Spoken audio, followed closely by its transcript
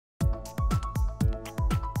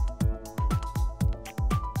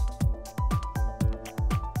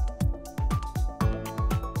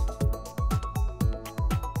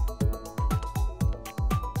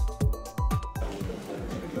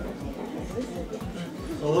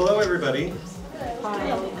Well, hello everybody.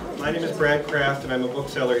 Hi. My name is Brad Kraft and I'm a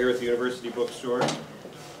bookseller here at the University Bookstore.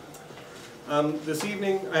 This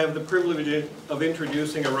evening I have the privilege of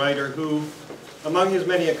introducing a writer who, among his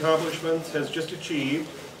many accomplishments, has just achieved,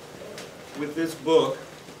 with this book,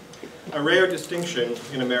 a rare distinction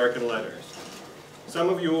in American letters. Some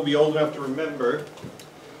of you will be old enough to remember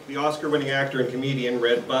the Oscar-winning actor and comedian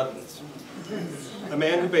Red Buttons, a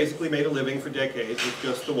man who basically made a living for decades with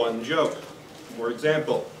just the one joke. For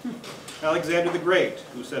example, Alexander the Great,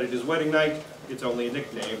 who said at his wedding night, "It's only a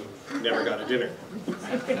nickname, never got a dinner."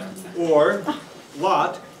 Or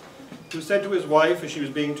Lot, who said to his wife as she was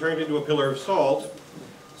being turned into a pillar of salt,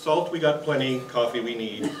 "Salt we got plenty, coffee we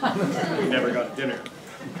need, we never got a dinner."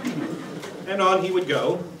 And on he would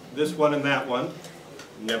go, this one and that one,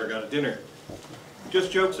 never got a dinner. Just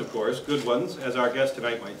jokes, of course, good ones, as our guest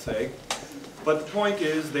tonight might say. But the point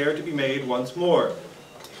is there to be made once more.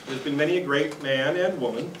 There's been many a great man and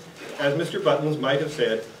woman, as Mr. Buttons might have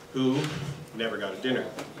said, who never got a dinner.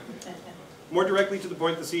 More directly to the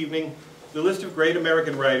point this evening, the list of great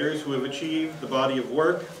American writers who have achieved the body of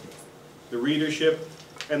work, the readership,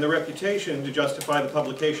 and the reputation to justify the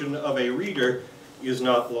publication of a reader is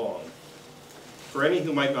not long. For any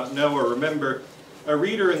who might not know or remember, a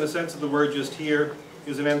reader in the sense of the word just here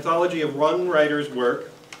is an anthology of one writer's work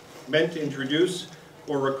meant to introduce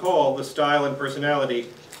or recall the style and personality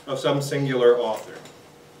of some singular author.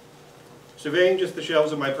 Surveying just the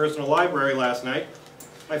shelves of my personal library last night,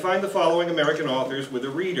 I find the following American authors with a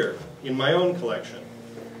reader in my own collection: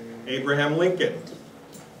 Abraham Lincoln,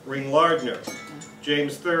 Ring Lardner,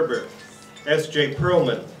 James Thurber, S.J.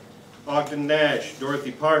 Perlman, Ogden Nash,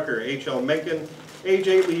 Dorothy Parker, H.L. Mencken,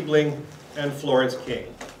 A.J. Liebling, and Florence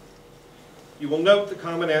King. You will note the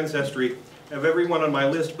common ancestry of everyone on my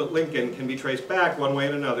list but Lincoln can be traced back one way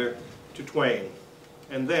and another to Twain,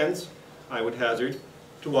 and thence, I would hazard,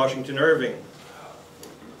 to Washington Irving.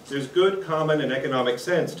 There's good common and economic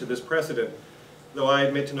sense to this precedent, though I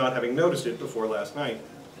admit to not having noticed it before last night.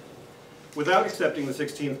 Without accepting the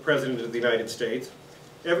 16th President of the United States,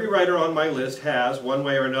 every writer on my list has, one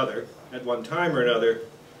way or another, at one time or another,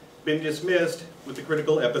 been dismissed with the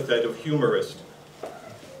critical epithet of humorist,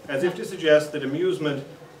 as if to suggest that amusement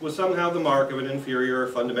was somehow the mark of an inferior or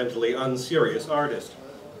fundamentally unserious artist.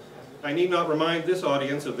 I need not remind this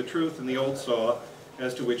audience of the truth in the old saw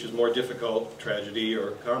as to which is more difficult, tragedy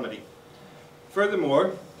or comedy.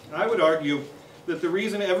 Furthermore, I would argue that the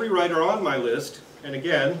reason every writer on my list, and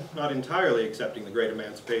again, not entirely excepting the great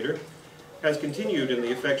emancipator, has continued in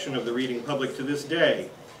the affection of the reading public to this day,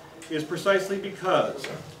 is precisely because,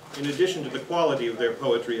 in addition to the quality of their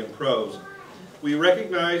poetry and prose, we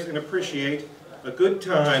recognize and appreciate a good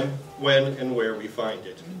time when and where we find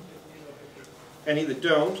it. Any that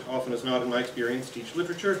don't, often as not in my experience, teach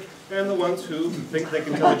literature, and the ones who think they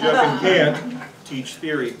can tell a joke and can't, teach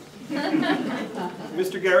theory.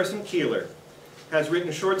 Mr. Garrison Keillor has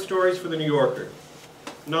written short stories for The New Yorker,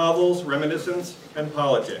 novels, reminiscence, and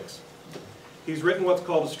politics. He's written what's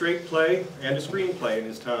called a straight play and a screenplay in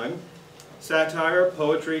his time, satire,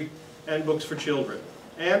 poetry, and books for children.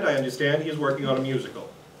 And I understand he is working on a musical.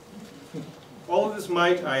 All of this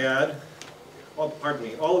might I add,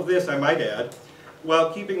 all of this I might add,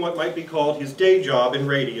 while keeping what might be called his day job in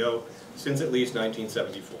radio since at least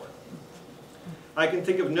 1974. I can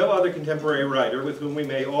think of no other contemporary writer with whom we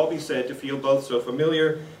may all be said to feel both so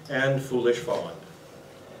familiar and foolish fond.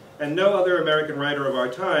 And no other American writer of our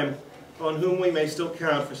time on whom we may still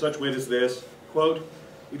count for such wit as this, quote,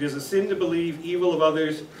 "It is a sin to believe evil of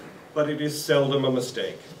others, but it is seldom a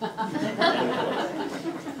mistake."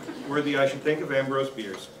 Worthy, I should think, of Ambrose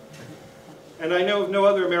Bierce. And I know of no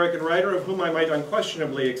other American writer of whom I might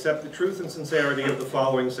unquestionably accept the truth and sincerity of the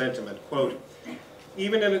following sentiment, quote,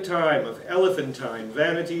 "Even in a time of elephantine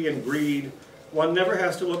vanity and greed, one never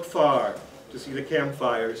has to look far to see the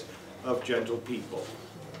campfires of gentle people."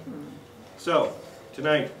 So,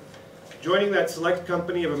 tonight, joining that select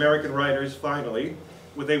company of American writers, finally,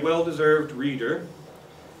 with a well-deserved reader,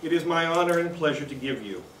 it is my honor and pleasure to give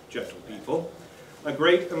you, gentle people, a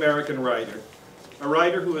great American writer, a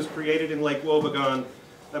writer who has created in Lake Wobegon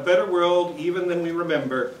a better world even than we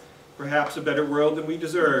remember, perhaps a better world than we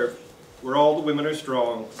deserve, where all the women are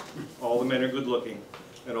strong, all the men are good-looking,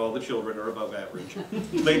 and all the children are above average.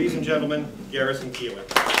 Ladies and gentlemen, Garrison Keiller.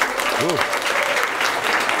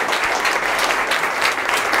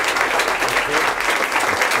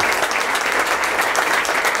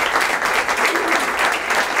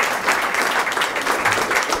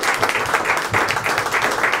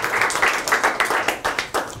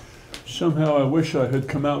 Somehow I wish I had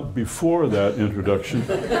come out before that introduction.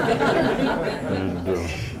 And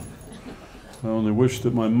I only wish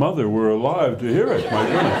that my mother were alive to hear it, my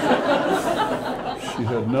goodness. She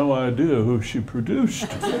had no idea who she produced.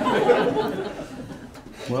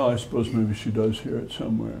 Well, I suppose maybe she does hear it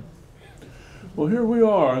somewhere. Well, here we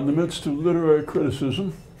are in the midst of literary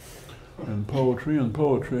criticism and poetry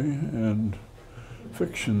and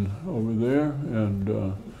fiction over there,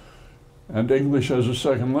 and English as a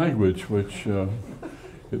second language, which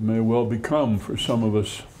it may well become for some of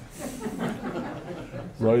us.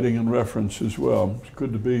 Writing and reference as well. It's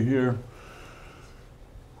good to be here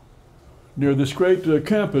near this great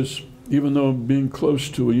campus, even though being close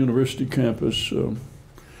to a university campus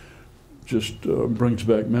just brings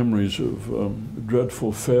back memories of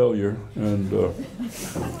dreadful failure and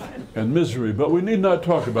misery. But we need not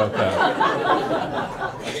talk about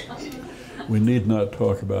that. We need not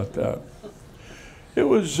talk about that. It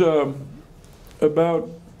was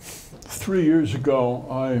about 3 years ago,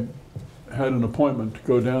 I had an appointment to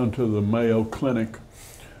go down to the Mayo Clinic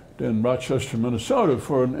in Rochester, Minnesota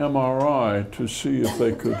for an MRI to see if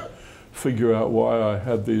they could figure out why I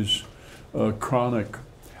had these chronic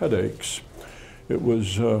headaches. It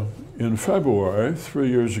was in February, 3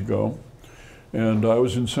 years ago, and I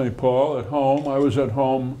was in St. Paul at home. I was at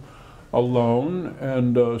home alone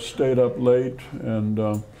and stayed up late and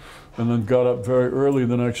then got up very early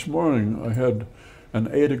the next morning. I had an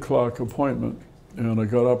 8 o'clock appointment, and I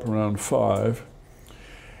got up around 5,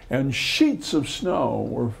 and sheets of snow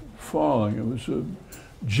were falling. It was a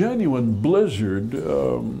genuine blizzard,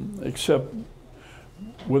 except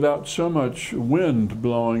without so much wind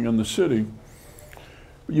blowing in the city.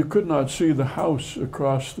 You could not see the house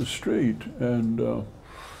across the street, and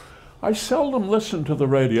I seldom listen to the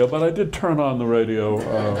radio, but I did turn on the radio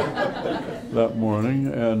that morning,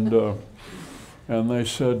 and they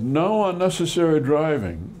said, "No unnecessary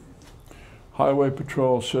driving. Highway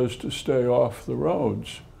Patrol says to stay off the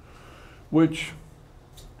roads," which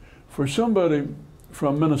for somebody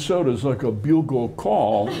from Minnesota is like a bugle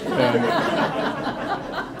call. And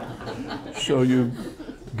so you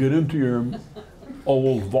get into your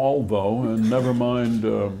old Volvo and never mind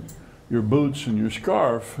your boots and your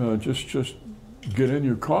scarf, just get in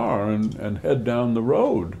your car and head down the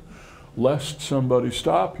road, lest somebody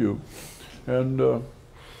stop you. And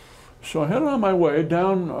so I headed on my way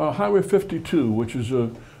down Highway 52, which is a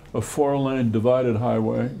 4-lane divided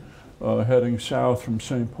highway heading south from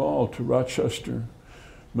St. Paul to Rochester,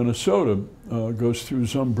 Minnesota. Goes through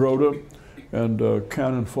Zumbrota and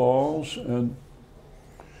Cannon Falls, and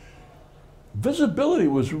visibility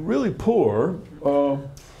was really poor,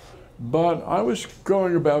 but I was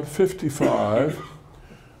going about 55,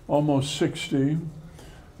 almost 60,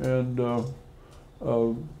 and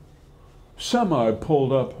semi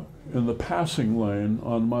pulled up in the passing lane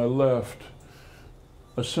on my left,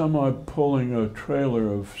 a semi pulling a trailer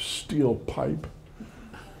of steel pipe,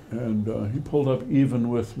 and he pulled up even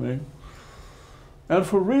with me. And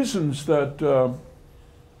for reasons that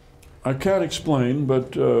I can't explain,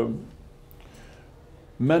 but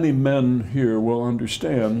many men here will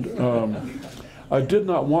understand, I did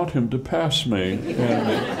not want him to pass me,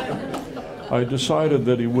 and I decided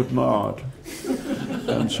that he would not.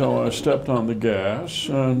 And so I stepped on the gas,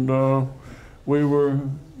 and we were,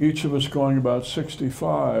 each of us, going about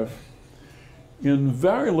 65 in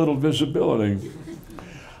very little visibility.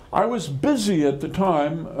 I was busy at the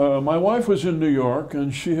time. My wife was in New York,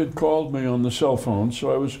 and she had called me on the cell phone,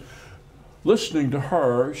 so I was listening to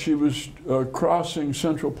her. She was crossing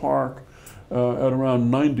Central Park at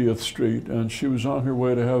around 90th Street, and she was on her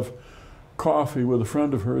way to have coffee with a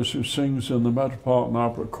friend of hers who sings in the Metropolitan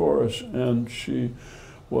Opera Chorus, and she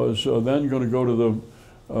was then going to go to the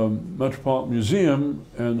Metropolitan Museum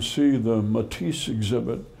and see the Matisse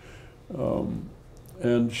exhibit.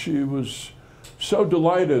 And she was so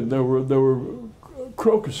delighted. There were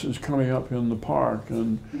crocuses coming up in the park,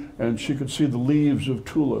 and she could see the leaves of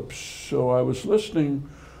tulips. So I was listening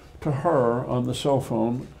to her on the cell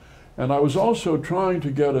phone, and I was also trying to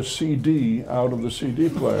get a CD out of the CD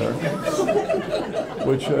player,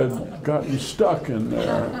 which had gotten stuck in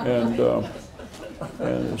there.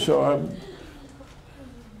 And so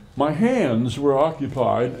my hands were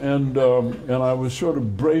occupied, and I was sort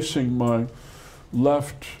of bracing my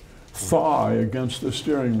left thigh against the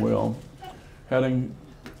steering wheel, heading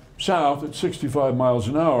south at 65 miles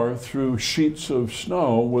an hour through sheets of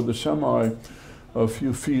snow with the semi a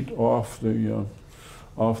few feet off the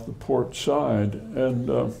port side.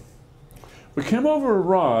 And we came over a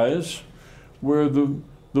rise where the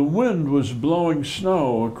wind was blowing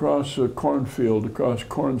snow across a cornfield, across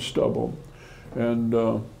corn stubble, and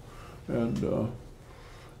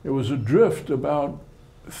it was a drift about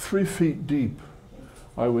 3 feet deep,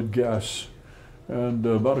 I would guess. and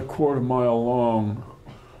about a quarter-mile long,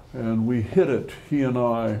 and we hit it, he and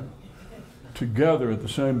I, together at the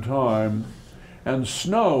same time, and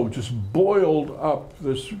snow just boiled up,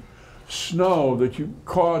 this snow that you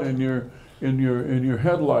caught in your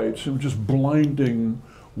headlights, and just blinding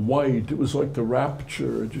white. It was like the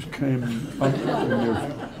rapture. It just came up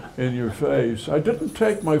in your face. I didn't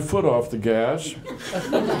take my foot off the gas.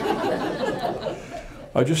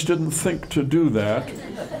 I just didn't think to do that.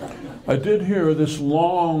 I did hear this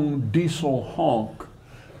long diesel honk,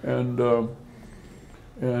 and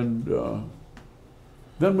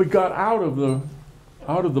then we got out of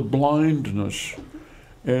the blindness,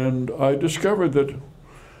 and I discovered that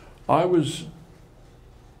I was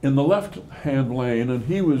in the left-hand lane, and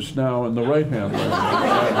he was now in the right-hand lane.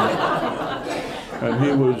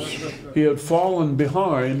 And he had fallen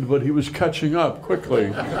behind, but he was catching up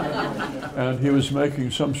quickly. And he was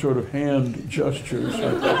making some sort of hand gestures.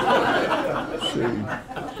 See.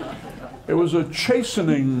 It was a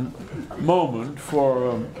chastening moment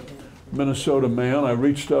for a Minnesota man. I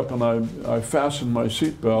reached up and I fastened my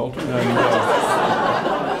seatbelt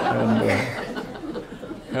and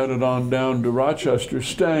headed on down to Rochester,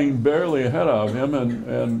 staying barely ahead of him,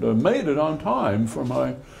 and made it on time for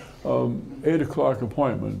my 8 o'clock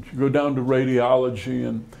appointment. You go down to radiology,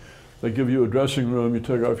 and they give you a dressing room. You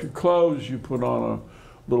take off your clothes, you put on a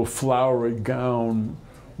little flowery gown,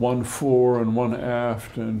 one fore and one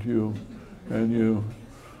aft, and you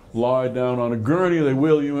lie down on a gurney. They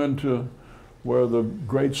wheel you into where the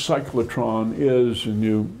great cyclotron is, and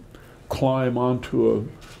you climb onto a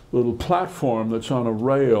little platform that's on a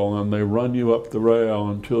rail, and they run you up the rail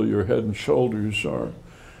until your head and shoulders are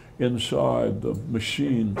inside the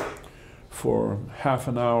machine for half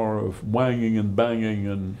an hour of wanging and banging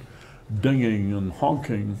and dinging and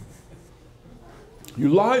honking. You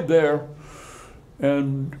lie there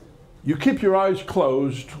and you keep your eyes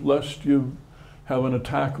closed lest you have an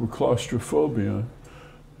attack of claustrophobia.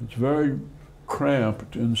 It's very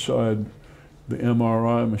cramped inside the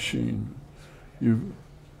MRI machine. You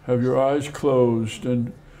have your eyes closed,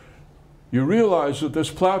 and you realize that this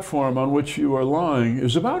platform on which you are lying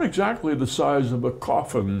is about exactly the size of a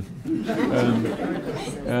coffin,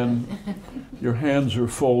 and your hands are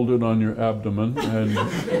folded on your abdomen, and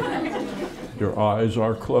your eyes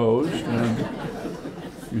are closed, and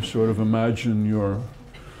you sort of imagine your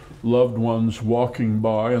loved ones walking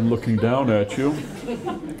by and looking down at you,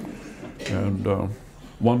 and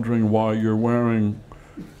wondering why you're wearing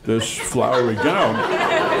this flowery gown.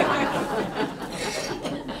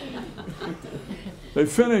 They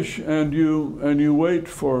finish, and you wait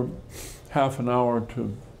for half an hour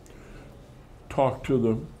to talk to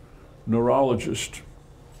the neurologist,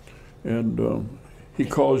 and he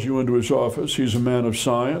calls you into his office. He's a man of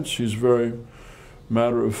science. He's very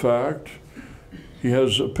matter of fact. He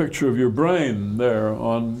has a picture of your brain there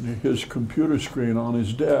on his computer screen on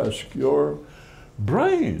his desk. Your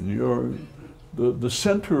brain, the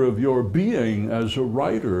center of your being as a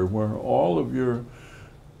writer, where all of your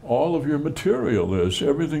material is,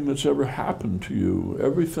 everything that's ever happened to you,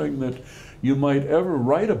 everything that you might ever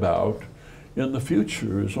write about in the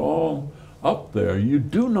future is all up there. You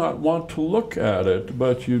do not want to look at it,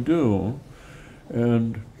 but you do.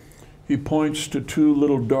 And he points to 2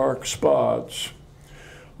 little dark spots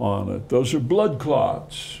on it. Those are blood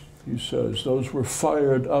clots, he says. Those were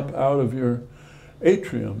fired up out of your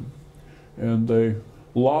atrium, and they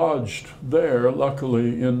lodged there,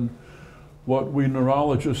 luckily, in what we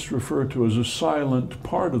neurologists refer to as a silent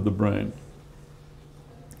part of the brain,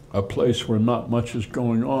 a place where not much is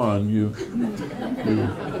going on. You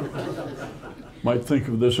might think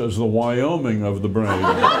of this as the Wyoming of the brain.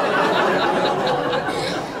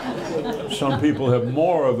 Some people have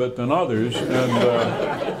more of it than others, and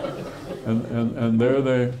there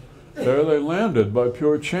they landed by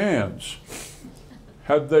pure chance.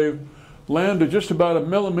 Had they landed just about a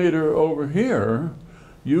millimeter over here,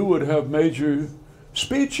 you would have major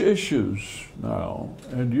speech issues now,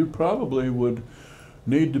 and you probably would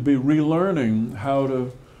need to be relearning how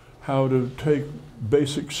to take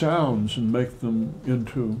basic sounds and make them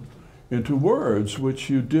into words, which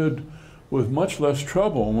you did with much less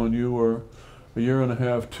trouble when you were 1.5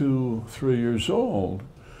 years, 2, 3 years old.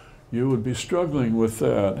 You would be struggling with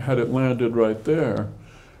that had it landed right there.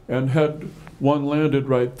 And had one landed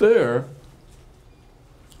right there,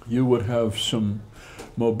 you would have some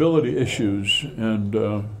mobility issues, and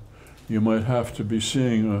you might have to be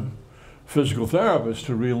seeing a physical therapist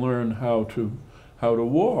to relearn how to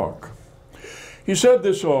walk. He said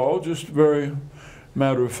this all just very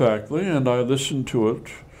matter-of-factly, and I listened to it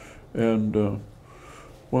and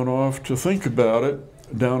went off to think about it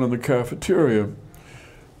down in the cafeteria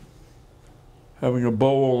having a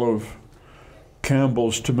bowl of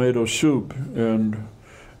Campbell's tomato soup and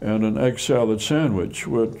an egg salad sandwich,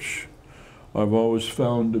 which I've always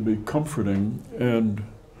found to be comforting, and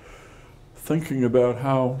thinking about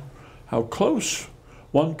how close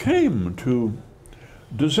one came to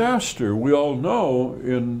disaster. We all know,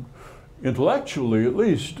 intellectually at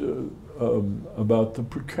least, about the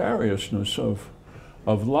precariousness of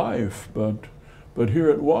life, but here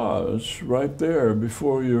it was, right there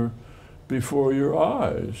before your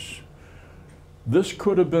eyes. This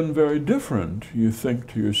could have been very different, you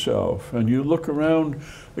think to yourself, and you look around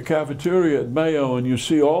the cafeteria at Mayo and you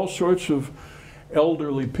see all sorts of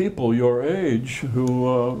elderly people your age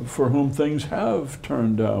who, for whom things have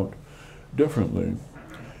turned out differently.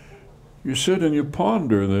 You sit and you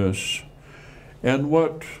ponder this, and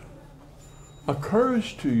what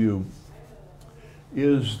occurs to you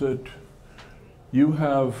is that you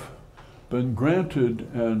have been granted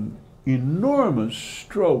an enormous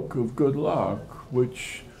stroke of good luck,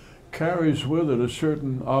 which carries with it a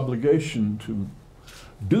certain obligation to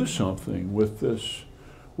do something with this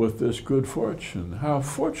good fortune. How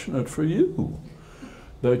fortunate for you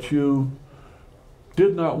that you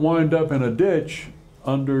did not wind up in a ditch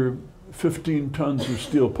under 15 tons of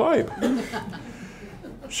steel pipe,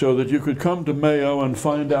 so that you could come to Mayo and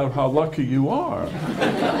find out how lucky you are.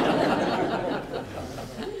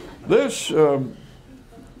 This,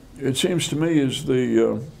 it seems to me, is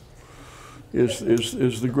the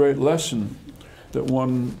great lesson that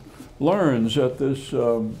one learns at this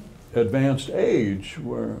advanced age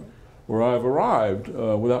where I've arrived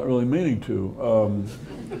without really meaning to.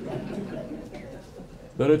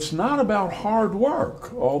 That it's not about hard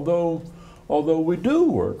work, although we do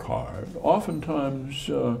work hard, oftentimes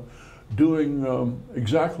doing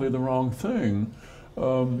exactly the wrong thing.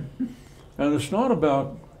 And it's not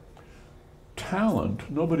about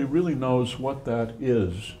talent. Nobody really knows what that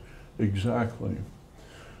is exactly.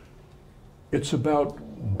 It's about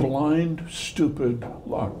blind, stupid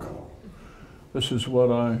luck. This is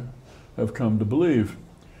what I have come to believe,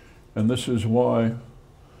 and this is why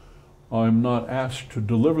I'm not asked to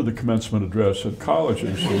deliver the commencement address at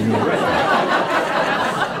colleges or universities.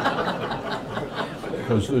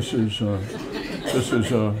 Because this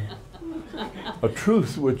is a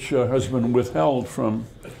truth which has been withheld from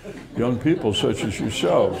young people such as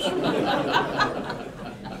yourselves.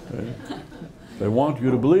 They want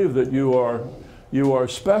you to believe that you are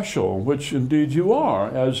special, which indeed you are,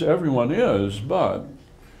 as everyone is, but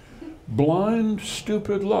blind,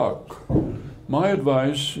 stupid luck. My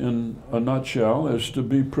advice, in a nutshell, is to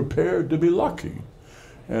be prepared to be lucky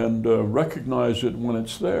and recognize it when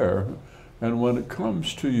it's there. And when it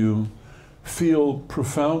comes to you, feel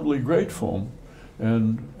profoundly grateful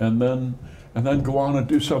and then go on and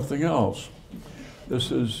do something else.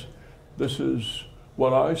 This is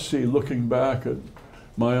what I see looking back at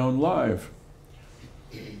my own life.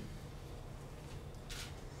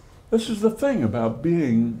 This is the thing about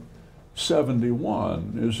being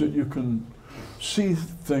 71, is that you can see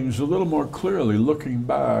things a little more clearly looking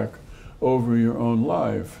back over your own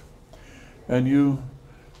life. And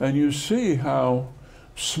you see how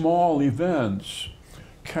small events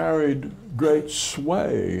carried great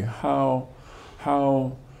sway, how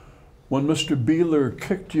when Mr. Beeler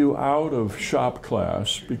kicked you out of shop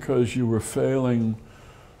class because you were failing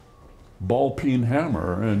ball-peen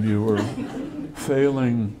hammer and you were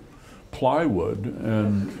failing plywood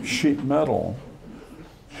and sheet metal,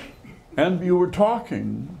 and you were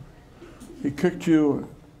talking, he kicked you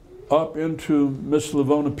up into Miss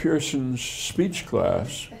Lavona Pearson's speech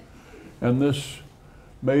class, and this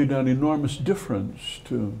made an enormous difference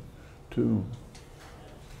to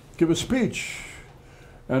give a speech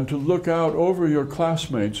and to look out over your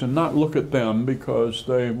classmates and not look at them because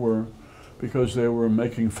they were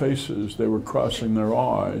making faces, they were crossing their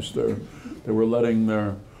eyes, they were letting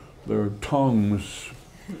their tongues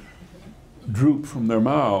droop from their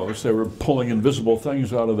mouths, they were pulling invisible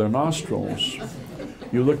things out of their nostrils.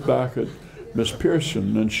 You look back at Miss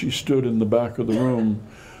Pearson, and she stood in the back of the room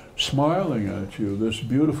smiling at you, this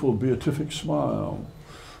beautiful beatific smile,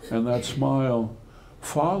 and that smile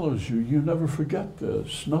follows you. You never forget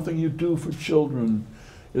this. Nothing you do for children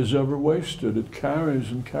is ever wasted. It carries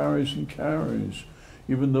and carries and carries,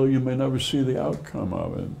 even though you may never see the outcome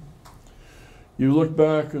of it. You look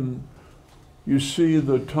back and you see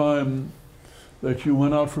the time that you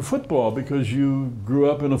went out for football because you grew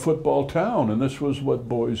up in a football town, and this was what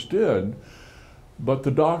boys did. But the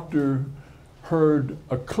doctor heard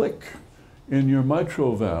a click in your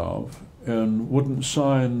mitral valve and wouldn't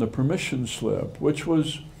sign the permission slip, which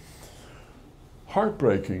was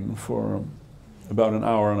heartbreaking for about an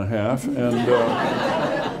hour and a half,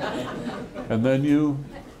 and then you,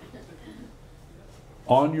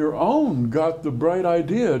 on your own, got the bright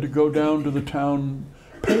idea to go down to the town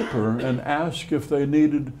paper and ask if they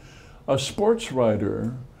needed a sports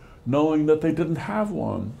writer, knowing that they didn't have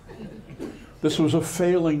one. This was a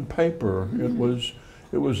failing paper. It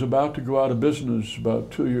was about to go out of business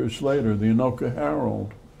about 2 years later, the Anoka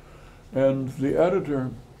Herald. And the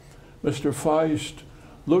editor, Mr. Feist,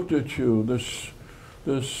 looked at you, this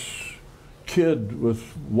kid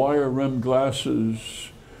with wire-rimmed glasses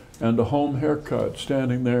and a home haircut,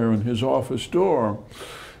 standing there in his office door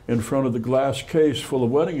in front of the glass case full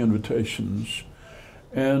of wedding invitations.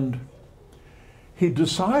 And he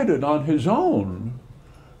decided on his own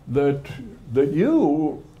that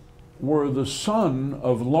you were the son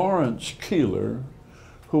of Lawrence Keillor,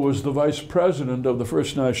 who was the vice president of the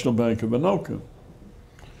First National Bank of Anoka.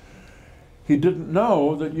 He didn't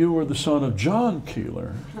know that you were the son of John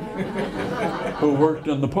Keillor, who worked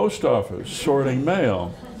in the post office sorting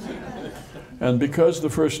mail. And because the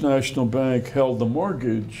First National Bank held the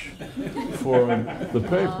mortgage for the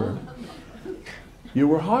paper, you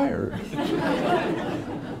were hired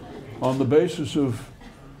on the basis of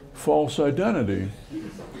false identity.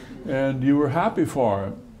 And you were happy for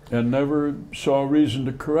it and never saw reason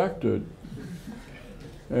to correct it.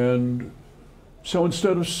 And so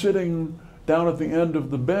instead of sitting down at the end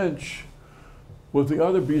of the bench with the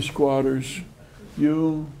other B squatters,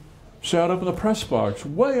 you sat up in the press box,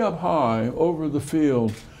 way up high over the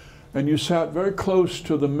field, and you sat very close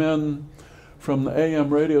to the men from the AM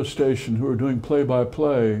radio station who were doing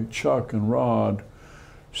play-by-play, Chuck and Rod,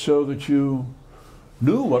 so that you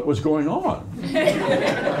knew what was going on.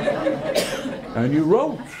 And you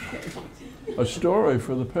wrote a story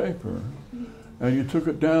for the paper, and you took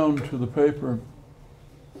it down to the paper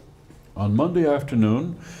on Monday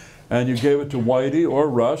afternoon, and you gave it to Whitey or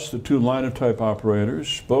Russ, the two linotype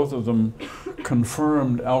operators, both of them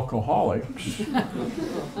confirmed alcoholics,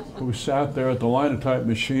 who sat there at the linotype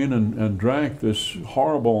machine and drank this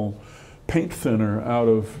horrible paint thinner out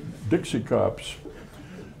of Dixie cups.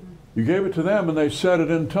 You gave it to them, and they set it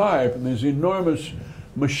in type, and these enormous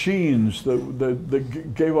machines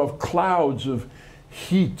that gave off clouds of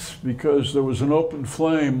heat because there was an open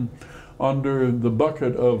flame under the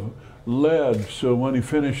bucket of lead. So when he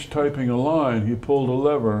finished typing a line, he pulled a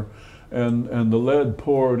lever, and the lead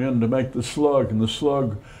poured in to make the slug, and the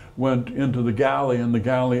slug went into the galley, and the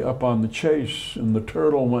galley up on the chase, and the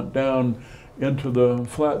turtle went down into the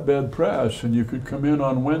flatbed press, and you could come in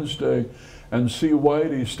on Wednesday and see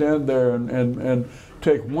Whitey stand there and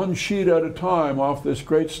take one sheet at a time off this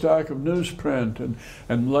great stack of newsprint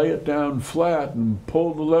and lay it down flat and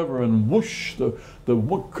pull the lever, and whoosh, the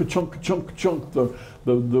ka-chunk, ka-chunk, ka-chunk,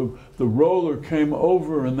 the roller came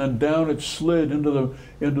over, and then down it slid into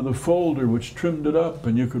the folder which trimmed it up,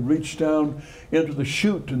 and you could reach down into the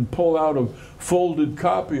chute and pull out a folded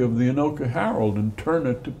copy of the Anoka Herald and turn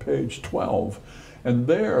it to page 12. And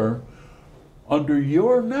there, under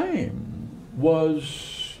your name,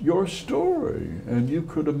 was your story, and you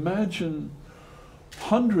could imagine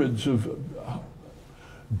hundreds of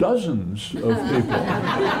dozens of people,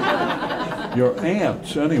 your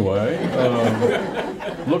aunts anyway,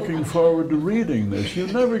 looking forward to reading this. You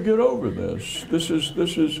never get over this.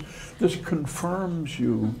 This confirms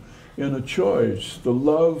you in a choice. The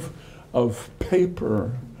love of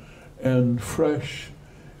paper and fresh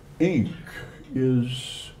ink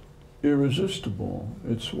is irresistible.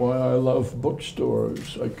 It's why I love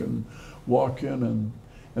bookstores. I can walk in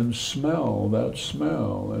and smell that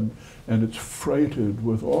smell, and it's freighted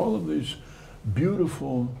with all of these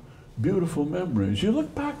beautiful, beautiful memories. You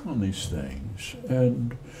look back on these things,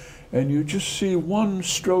 and you just see one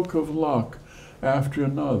stroke of luck after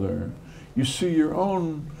another. You see your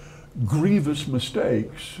own grievous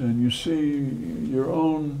mistakes, and you see your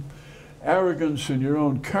own arrogance and your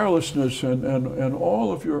own carelessness and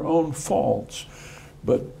all of your own faults,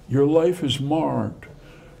 but your life is marked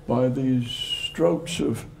by these strokes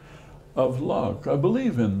of luck. I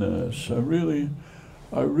believe in this. I really,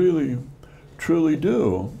 truly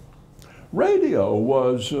do. Radio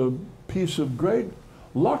was a piece of great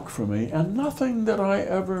luck for me, and nothing that I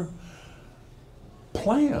ever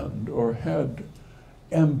planned or had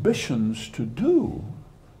ambitions to do,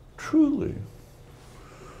 truly.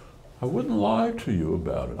 I wouldn't lie to you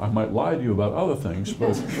about it. I might lie to you about other things,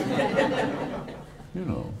 but, you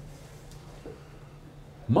know.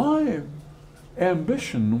 My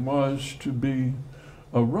ambition was to be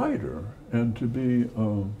a writer and to be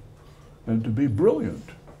brilliant,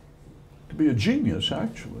 to be a genius,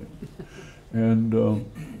 actually. And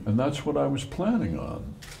that's what I was planning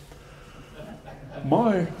on.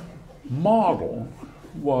 My model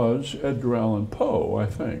was Edgar Allan Poe, I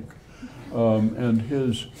think, and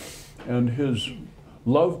his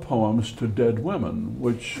love poems to dead women,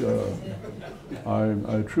 which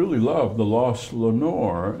I truly love. The Lost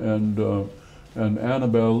Lenore and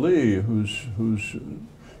Annabel Lee, whose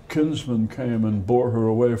kinsman came and bore her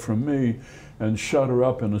away from me and shut her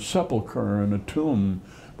up in a sepulchre in a tomb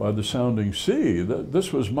by the sounding sea.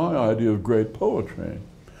 This was my idea of great poetry.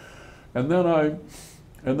 And then I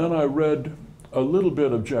read a little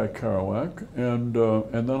bit of Jack Kerouac, and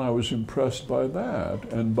then I was impressed by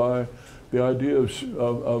that and by the idea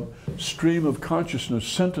of stream of consciousness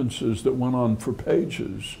sentences that went on for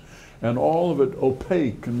pages, and all of it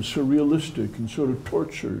opaque and surrealistic and sort of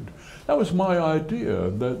tortured. That was my idea,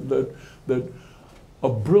 that a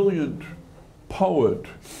brilliant poet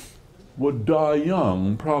would die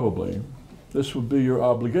young, probably. This would be your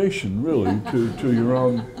obligation, really, to your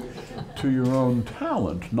own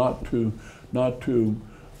talent, not to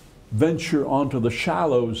venture onto the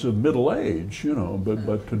shallows of middle age, you know,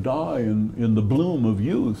 but to die in the bloom of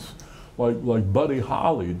youth, like Buddy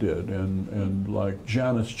Holly did, and like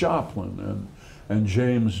Janis Joplin and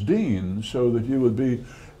James Dean, so that you would be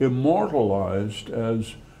immortalized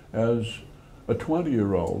as a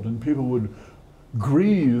 20-year-old, and people would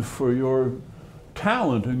grieve for your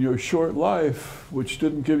talent in your short life, which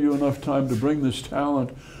didn't give you enough time to bring this talent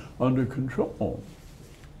under control.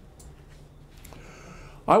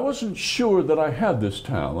 I wasn't sure that I had this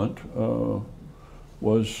talent,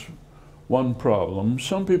 was one problem.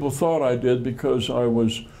 Some people thought I did because I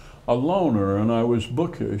was a loner and I was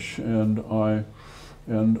bookish and I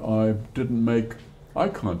didn't make eye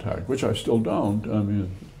contact, which I still don't. I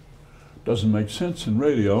mean, it doesn't make sense in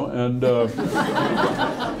radio. And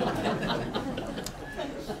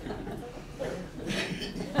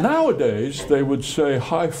nowadays, they would say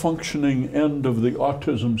high-functioning end of the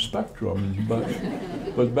autism spectrum,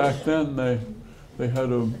 but back then they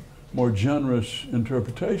had a more generous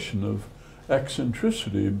interpretation of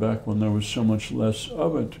eccentricity back when there was so much less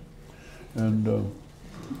of it. And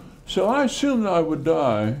so I assumed I would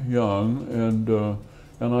die young,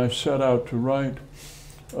 and I set out to write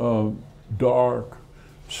dark,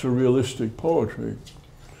 surrealistic poetry.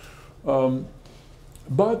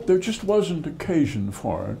 But there just wasn't occasion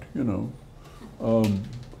for it, you know.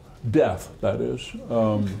 Death, that is.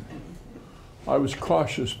 I was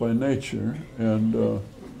cautious by nature, and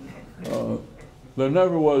there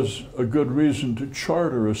never was a good reason to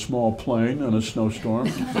charter a small plane in a snowstorm.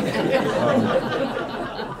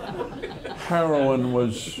 Heroin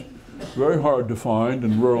was very hard to find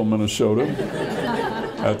in rural Minnesota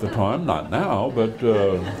at the time, not now, but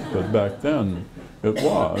back then it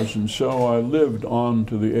was. And so I lived on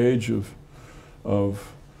to the age of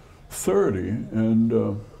 30,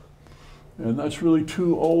 and that's really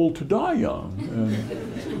too old to die young.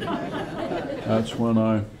 And that's when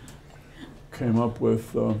I came up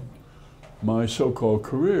with my so-called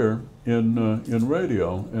career in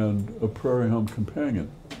radio and a Prairie Home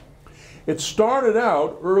Companion. It started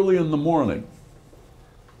out early in the morning.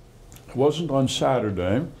 It wasn't on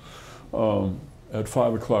Saturday at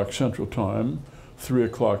 5 o'clock Central Time, 3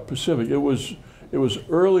 o'clock Pacific. It was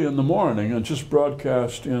early in the morning and just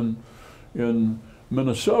broadcast in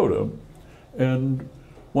Minnesota. And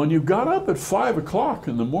when you got up at 5 o'clock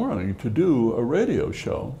in the morning to do a radio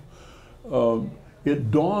show,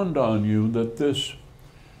 it dawned on you that this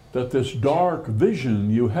dark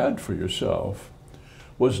vision you had for yourself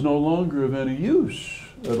was no longer of any use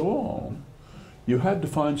at all. You had to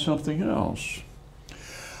find something else.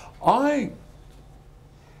 I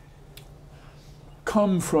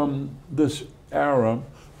come from this era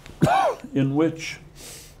in which,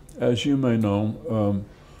 as you may know,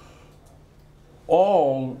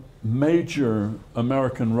 all major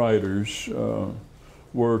American writers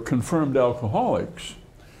were confirmed alcoholics,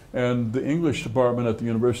 and the English department at the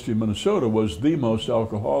University of Minnesota was the most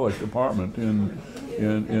alcoholic department in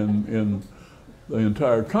the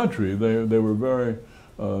entire country. They were very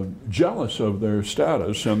jealous of their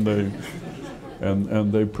status, and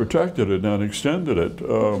they protected it and extended it.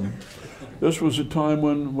 This was a time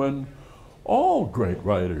when all great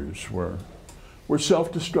writers were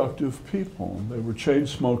self-destructive people. They were chain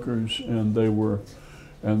smokers, and they were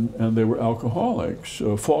alcoholics.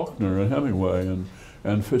 Faulkner and Hemingway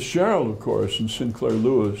and Fitzgerald, of course, and Sinclair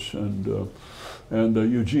Lewis and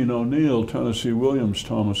Eugene O'Neill, Tennessee Williams,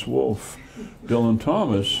 Thomas Wolfe, Dylan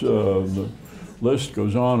Thomas. The list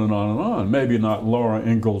goes on and on and on. Maybe not Laura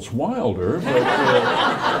Ingalls Wilder,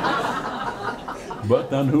 but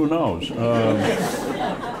then who knows?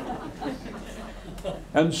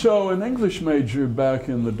 And so an English major back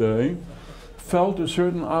in the day felt a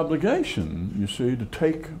certain obligation, you see, to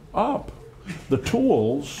take up the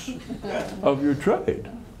tools of your trade,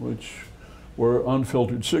 which were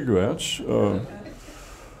unfiltered cigarettes.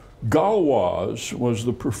 Gauloise was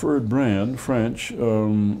the preferred brand, French,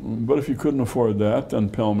 but if you couldn't afford that, then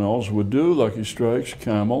Pall-Malls would do, Lucky Strikes,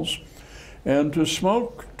 Camels, and to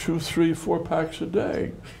smoke 2, 3, 4 packs a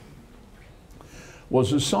day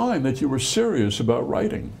was a sign that you were serious about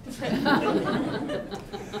writing.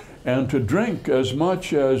 And to drink as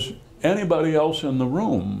much as anybody else in the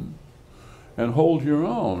room and hold your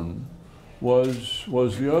own was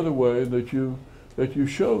the other way that you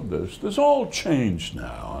showed this. This all changed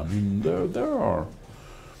now. I mean, there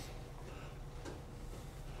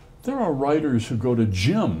are writers who go to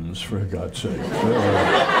gyms, for God's sake. There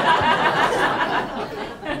are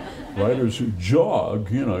writers who jog.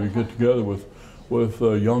 You know, you get together with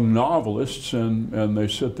young novelists and they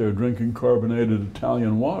sit there drinking carbonated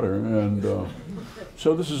Italian water, and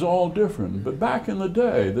so this is all different. But back in the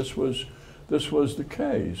day, this was the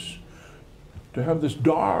case. To have this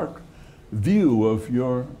dark view of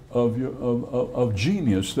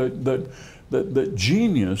genius, that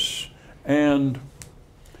genius and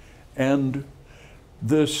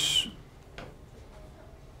this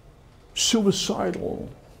suicidal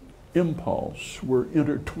impulse were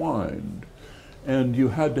intertwined, and you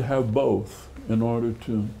had to have both in order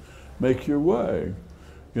to make your way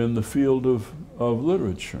in the field of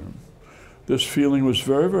literature. This feeling was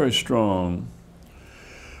very, very strong.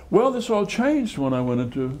 Well, this all changed when I went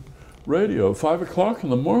into radio. 5 o'clock in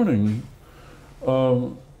the morning,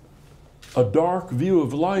 a dark view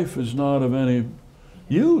of life is not of any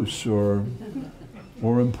use or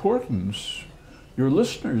importance. Your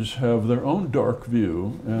listeners have their own dark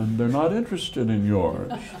view, and they're not interested in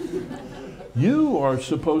yours. You are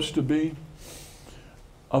supposed to be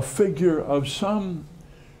a figure of some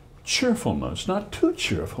cheerfulness, not too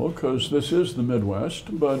cheerful, because this is the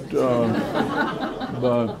Midwest, but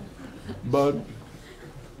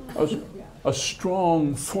a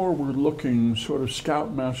strong, forward-looking, sort of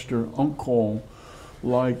scoutmaster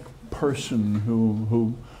uncle-like person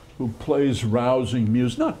who plays rousing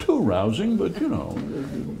music, not too rousing, but you know,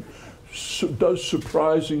 does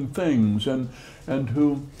surprising things, and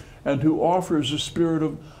who offers a spirit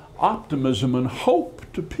of optimism and hope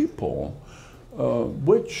to people,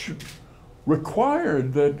 which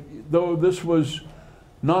required that, though this was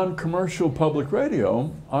non-commercial public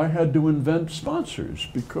radio, I had to invent sponsors,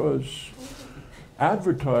 because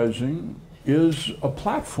advertising is a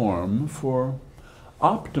platform for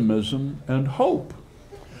optimism and hope.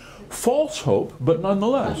 False hope, but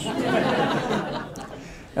nonetheless.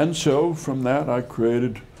 And so from that I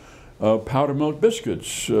created powder milk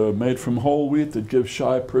biscuits made from whole wheat that give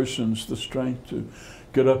shy persons the strength to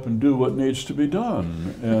get up and do what needs to be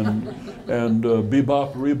done. And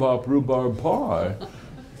bebop, rebop, rhubarb pie.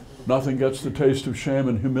 Nothing gets the taste of shame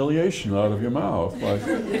and humiliation out of your mouth like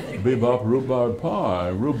bebop, rhubarb pie.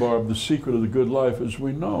 Rhubarb, the secret of the good life as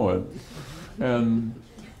we know it. And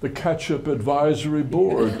the ketchup advisory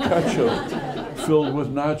board, ketchup filled with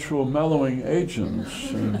natural mellowing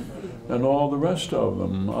agents, and all the rest of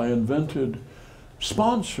them. I invented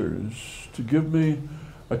sponsors to give me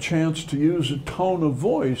a chance to use a tone of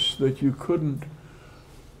voice that you couldn't,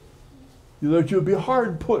 that you'd be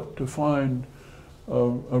hard put to find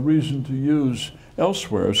a reason to use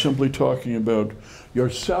elsewhere, simply talking about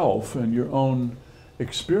yourself and your own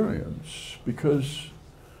experience, because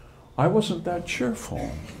I wasn't that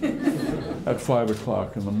cheerful at 5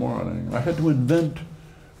 o'clock in the morning. I had to invent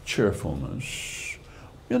cheerfulness.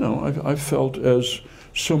 You know, I felt, as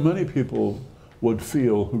so many people would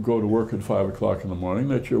feel who go to work at 5 o'clock in the morning,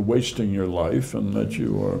 that you're wasting your life and that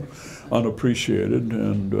you are unappreciated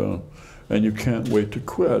and you can't wait to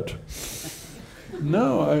quit.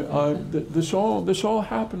 No, this all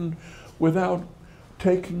happened without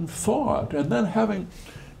taking thought. And then, having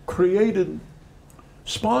created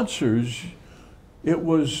sponsors, it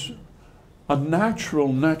was a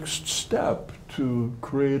natural next step to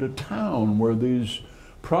create a town where these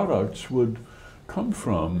products would come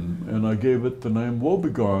from. And I gave it the name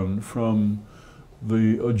Wobegon, from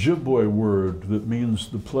the Ojibwe word that means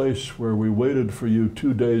the place where we waited for you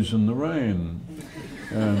 2 days in the rain.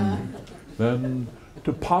 And then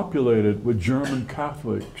to populate it with German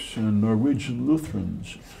Catholics and Norwegian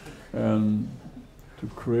Lutherans, and to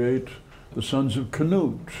create the Sons of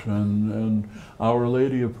Canute and Our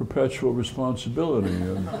Lady of Perpetual Responsibility,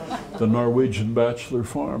 and the Norwegian Bachelor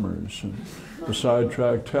Farmers, and the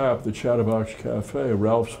Sidetrack Tap, the Chatterbox Cafe,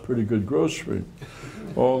 Ralph's Pretty Good Grocery,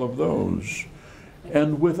 all of those.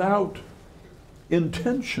 And without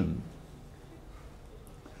intention.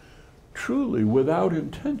 Truly, without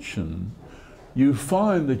intention, you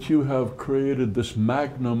find that you have created this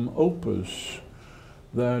magnum opus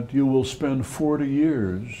that you will spend 40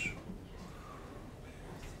 years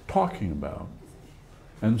talking about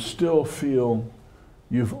and still feel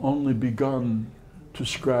you've only begun to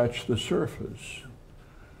scratch the surface.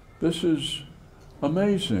 This is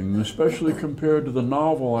amazing, especially compared to the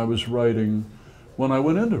novel I was writing when I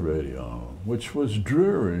went into radio, which was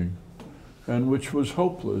dreary and which was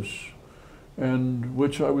hopeless and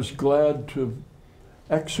which I was glad to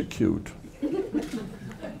execute.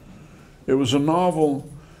 It was a novel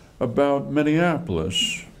about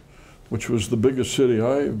Minneapolis, which was the biggest city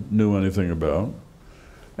I knew anything about,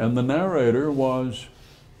 and the narrator was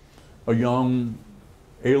a young,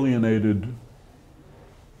 alienated,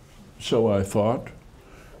 so I thought,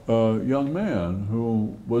 young man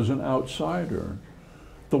who was an outsider,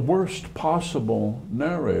 the worst possible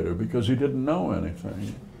narrator because he didn't know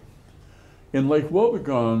anything. In Lake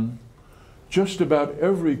Wobegon, just about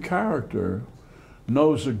every character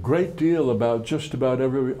knows a great deal about just about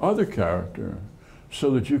every other character,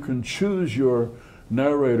 so that you can choose your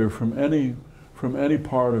narrator from any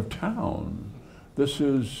part of town. This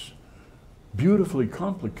is beautifully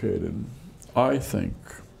complicated, I think.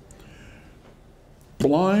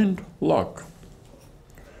 Blind luck.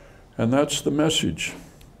 And that's the message.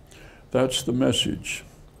 That's the message.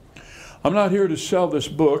 I'm not here to sell this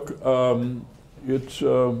book. It's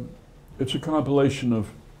a compilation of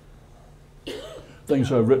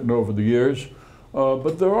things I've written over the years.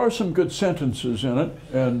 But there are some good sentences in it,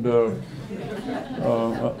 and a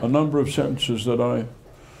number of sentences that I'm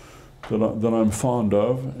fond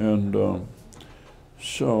of, and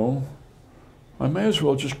so I may as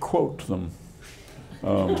well just quote them,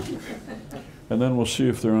 and then we'll see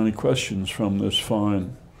if there are any questions from this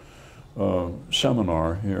fine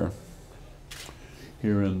seminar here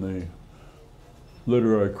in the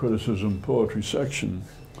literary criticism poetry section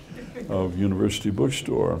of University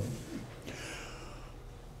Bookstore.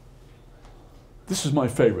 This is my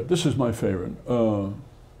favorite. This is my favorite. The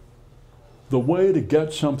way to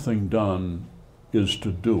get something done is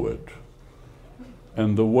to do it.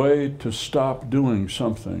 And the way to stop doing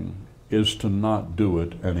something is to not do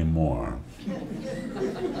it anymore.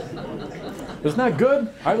 Isn't that good?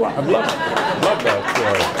 I love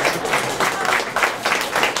that.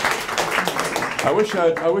 I wish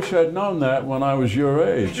I'd known that when I was your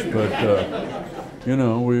age, but you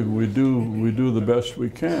know, we do the best we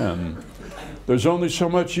can. There's only so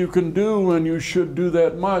much you can do, and you should do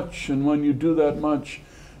that much. And when you do that much,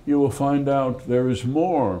 you will find out there is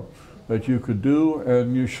more that you could do,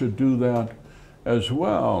 and you should do that as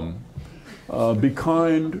well. Be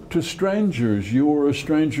kind to strangers. You were a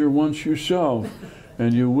stranger once yourself,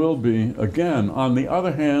 and you will be again. On the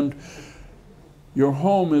other hand, your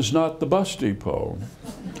home is not the bus depot.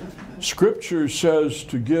 Scripture says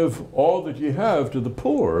to give all that you have to the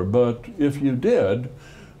poor, but if you did,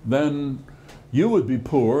 then you would be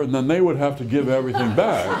poor, and then they would have to give everything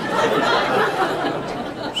back.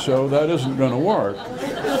 So that isn't going to work.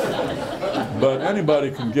 But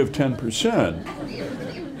anybody can give 10%.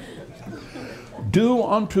 Do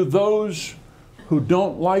unto those who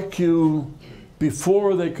don't like you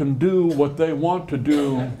before they can do what they want to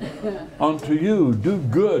do unto you. Do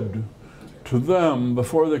good to them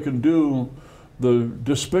before they can do the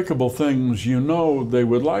despicable things you know they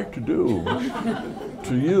would like to do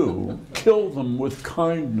to you. Kill them with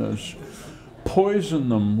kindness. Poison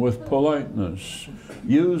them with politeness.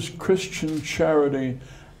 Use Christian charity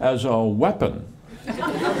as a weapon.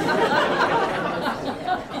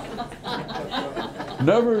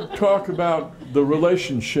 Never talk about the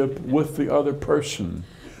relationship with the other person.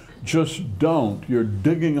 Just don't. You're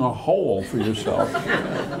digging a hole for yourself.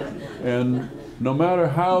 And no matter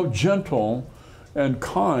how gentle and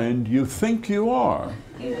kind you think you are,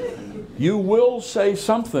 you will say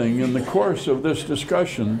something in the course of this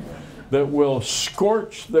discussion that will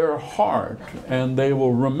scorch their heart, and they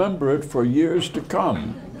will remember it for years to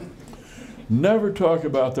come. Never talk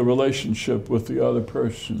about the relationship with the other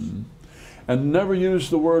person, and never use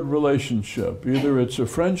the word relationship. Either it's a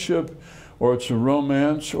friendship, or it's a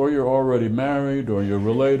romance, or you're already married, or you're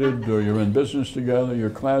related, or you're in business together, your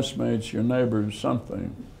classmates, your neighbors,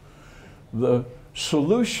 something. The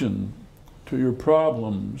solution to your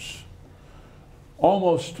problems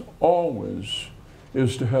almost always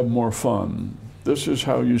is to have more fun. This is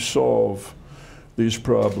how you solve these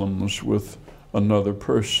problems with another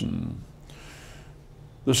person.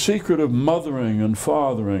 The secret of mothering and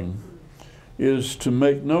fathering is to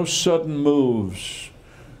make no sudden moves.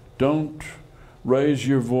 Don't Raise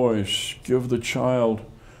your voice. Give the child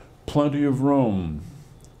plenty of room.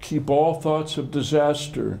 Keep all thoughts of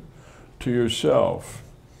disaster to yourself.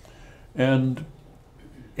 And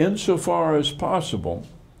insofar as possible,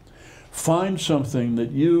 find something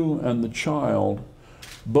that you and the child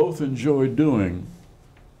both enjoy doing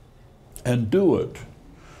and do it,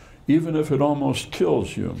 even if it almost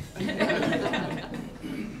kills you.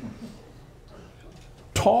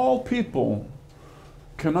 Tall people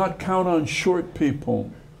cannot count on short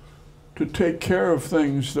people to take care of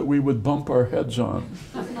things that we would bump our heads on.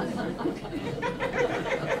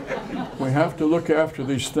 We have to look after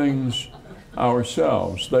these things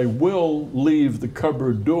ourselves. They will leave the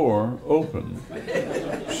cupboard door open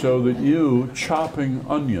so that you, chopping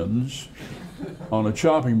onions on a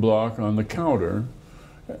chopping block on the counter,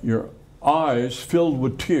 your eyes filled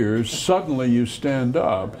with tears, suddenly you stand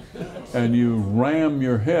up and you ram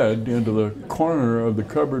your head into the corner of the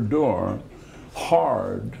cupboard door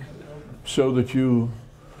hard so that you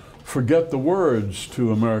forget the words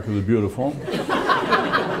to America the Beautiful.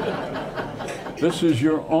 This is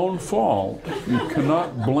your own fault. You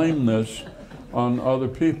cannot blame this on other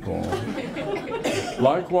people.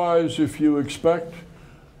 Likewise, if you expect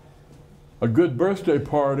a good birthday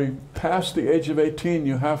party past the age of 18,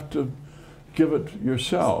 you have to give it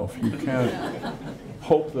yourself. You can't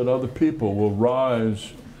hope that other people will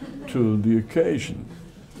rise to the occasion.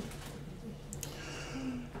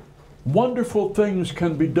 Wonderful things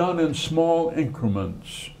can be done in small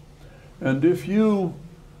increments. And if you,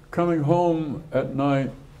 coming home at night,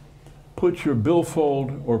 put your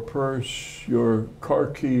billfold or purse, your car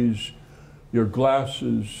keys, your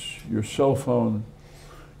glasses, your cell phone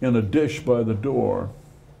in a dish by the door,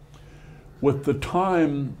 with the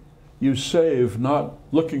time you save not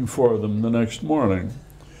looking for them the next morning,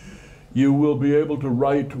 you will be able to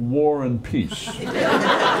write War and Peace.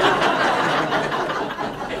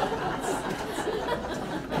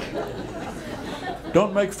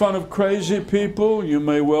 Don't make fun of crazy people. You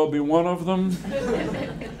may well be one of them.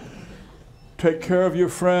 Take care of your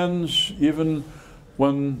friends, even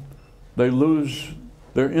when they lose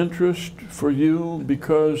their interest for you,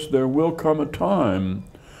 because there will come a time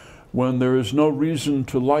when there is no reason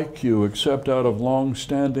to like you except out of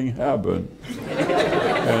long-standing habit.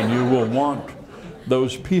 And you will want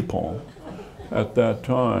those people at that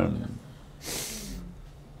time.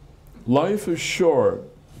 Life is short.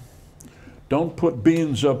 Don't put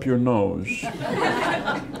beans up your nose.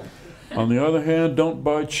 On the other hand, don't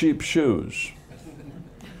buy cheap shoes.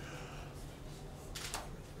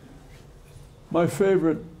 My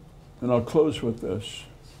favorite, and I'll close with this,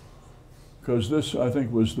 because this, I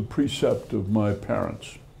think, was the precept of my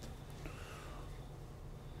parents.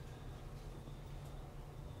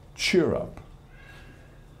 Cheer up.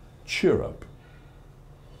 Cheer up.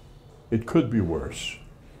 It could be worse.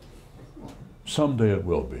 Someday it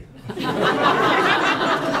will be.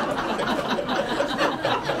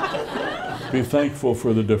 Be thankful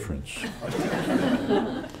for the difference.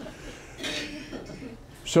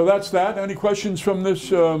 So that's that. Any questions from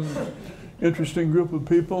this interesting group of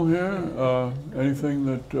people here? Anything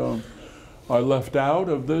that I left out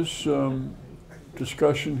of this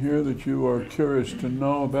discussion here that you are curious to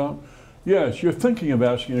know about? Yes, you're thinking of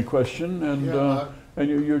asking a question, and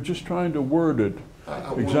you're just trying to word it.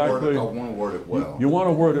 Exactly. I want to word it well. You want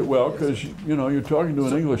to word it well because you're talking to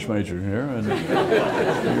an English major here, and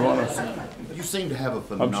you want to. You seem to have a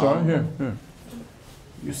phenomenal. I'm sorry. Here.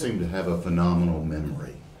 You seem to have a phenomenal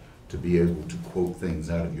memory to be able to quote things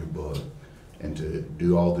out of your book, and to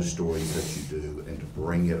do all the stories that you do, and to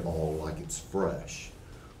bring it all like it's fresh.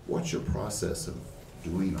 What's your process of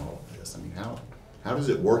doing all of this? I mean, how does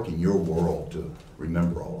it work in your world to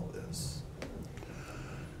remember all of this?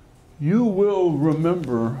 You will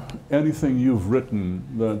remember anything you've written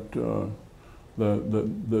that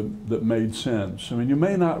made sense. I mean, you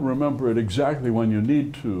may not remember it exactly when you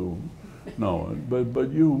need to know it, but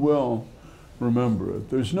you will remember it.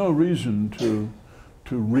 There's no reason to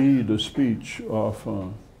read a speech off, I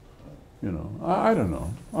don't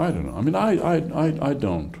know. I mean, I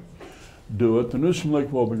don't do it. The Nusum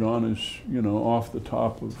Wobegon is, off the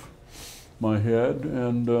top of my head,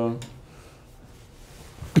 and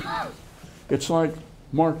it's like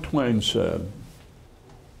Mark Twain said,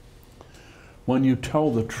 when you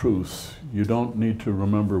tell the truth, you don't need to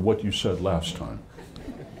remember what you said last time.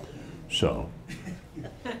 So,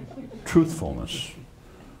 truthfulness.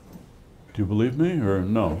 Do you believe me or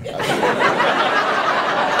no?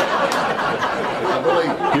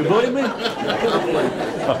 Do you believe me?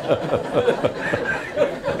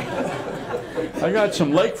 I I got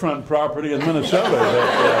some lakefront property in Minnesota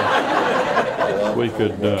that we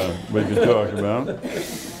could talk about.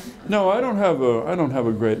 No, I don't have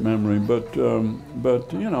a great memory, but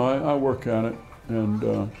you know, I work at it,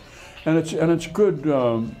 and it's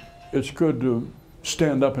good. It's good to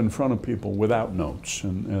stand up in front of people without notes,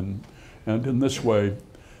 and in this way,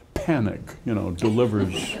 panic, you know,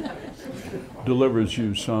 delivers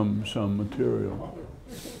you some material.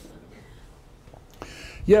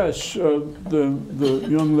 Yes, the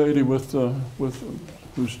young lady with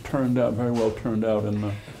who's very well turned out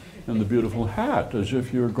in the beautiful hat, as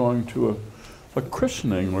if you're going to a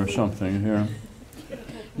christening or something here.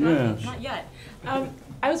 Yes. Not yet. I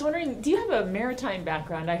was wondering, do you have a maritime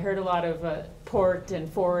background? I heard a lot of port and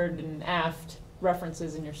forward and aft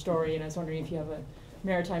references in your story, and I was wondering if you have a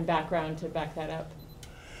maritime background to back that up.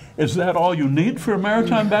 Is that all you need for a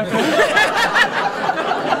maritime background?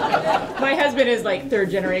 My husband is like third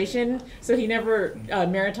generation, so he never,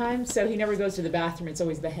 maritime, so he never goes to the bathroom. It's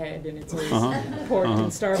always the head, and it's always port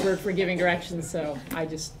and starboard for giving directions, so I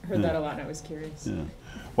just heard that a lot, and I was curious. Yeah.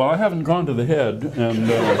 Well, I haven't gone to the head,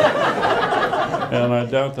 and and I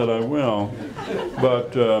doubt that I will.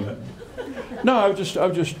 But no, I'm just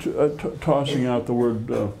tossing out the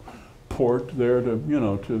word port there to, you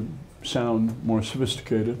know, to sound more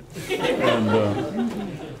sophisticated.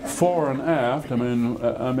 And fore and aft. I mean,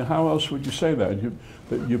 how else would you say that?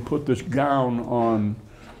 You put this gown on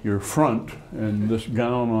your front and this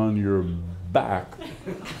gown on your back.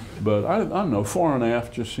 But I don't know. Fore and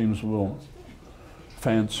aft just seems a little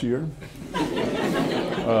fancier.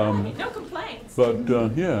 No complaints. But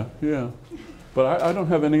yeah. But I don't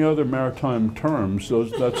have any other maritime terms.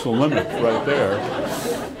 That's the limit right there.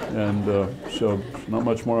 And so not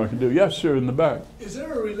much more I can do. Yes, sir, in the back. Is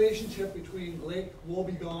there a relationship between Lake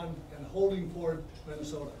Wobegon and Holdingford,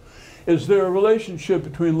 Minnesota? Is there a relationship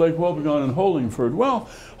between Lake Wobegon and Holdingford? Well,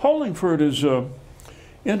 Holdingford is an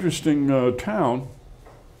interesting town.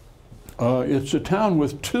 It's a town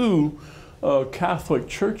with two Catholic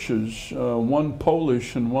churches, one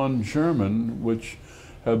Polish and one German, which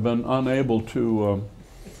have been unable to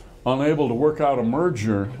work out a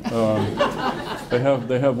merger.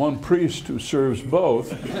 They have one priest who serves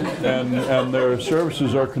both, and their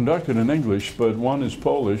services are conducted in English, but one is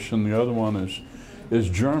Polish and the other one is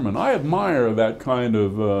German. I admire that kind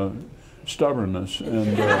of stubbornness,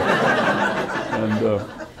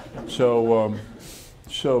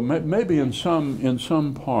 so maybe in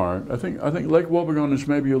some part, I think Lake Wobegon is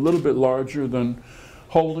maybe a little bit larger than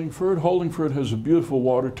Holdingford. Holdingford has a beautiful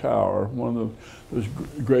water tower, one of those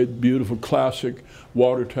great, beautiful, classic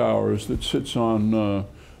water towers that sits on what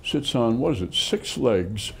is it, 6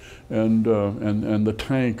 legs, and the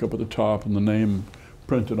tank up at the top and the name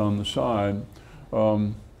printed on the side.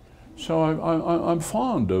 So I'm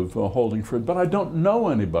fond of Holdingford, but I don't know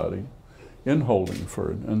anybody in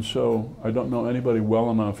Holdingford, and so I don't know anybody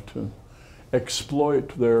well enough to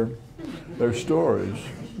exploit their stories,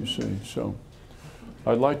 you see. So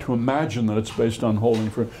I'd like to imagine that it's based on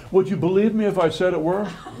Holdingford. Would you believe me if I said it were?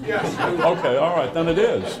 Yes. Okay, all right, then it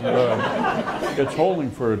is. It's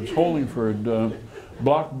Holdingford. It's Holdingford,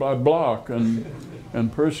 block by block and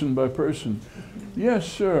person by person. Yes,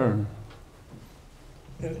 sir.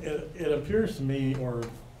 It appears to me, or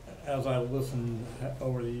as I listened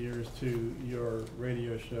over the years to your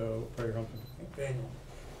radio show, Prayer Home Companion,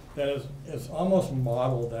 that it's almost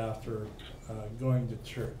modeled after going to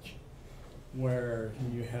church, where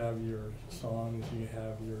you have your songs, you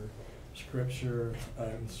have your scripture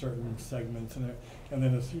in certain segments, and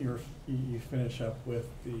then you finish up with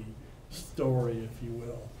the story, if you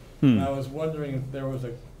will. And I was wondering if there was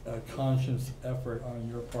a conscious effort on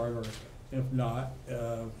your part, or if not,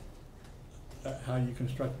 how you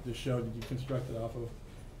constructed the show. Did you construct it off of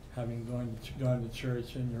having gone to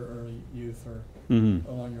church in your early youth or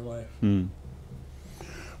along your life?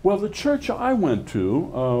 Well, the church I went to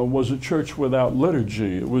was a church without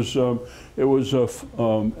liturgy. It was a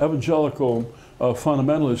evangelical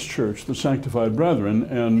fundamentalist church, the Sanctified Brethren,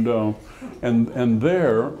 and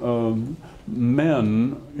there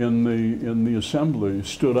men in the assembly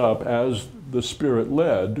stood up as the Spirit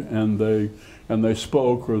led, and they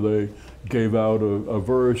spoke, or they gave out a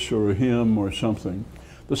verse or a hymn or something.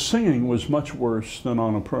 The singing was much worse than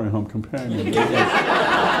on a Prairie Home Companion.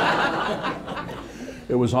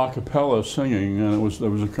 It was a cappella singing, and there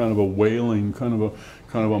was a kind of a wailing, kind of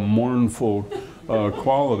a mournful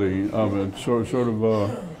quality of it. Sort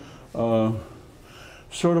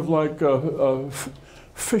of like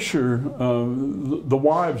the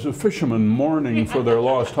wives of fishermen mourning for their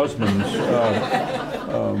lost husbands,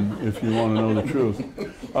 if you want to know the truth.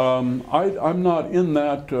 I'm not in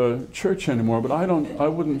that church anymore, but I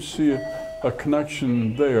wouldn't see a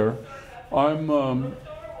connection there. I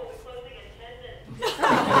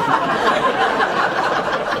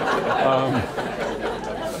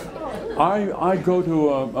go to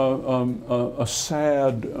a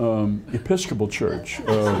sad Episcopal church,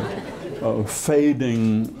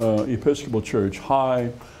 fading Episcopal church,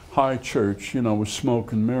 high church, you know, with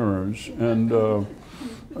smoke and mirrors, and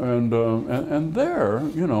there,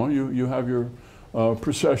 you know, you have your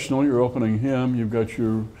processional, your opening hymn, you've got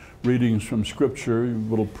your readings from Scripture, your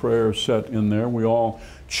little prayer set in there. We all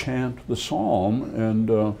chant the psalm, and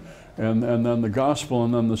then the gospel,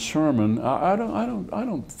 and then the sermon. I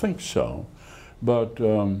don't think so, but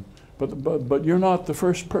you're not the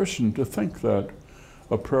first person to think that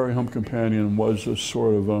a Prairie Home Companion was a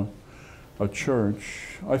sort of a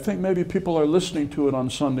church. I think maybe people are listening to it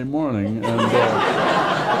on Sunday morning,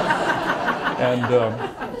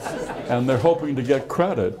 and they're hoping to get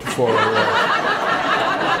credit for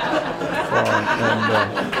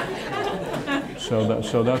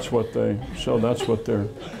so that's what they're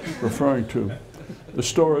referring to. The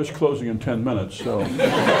store is closing in 10 minutes, so.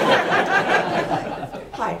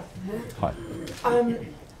 Hi. Hi.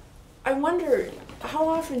 I wonder, how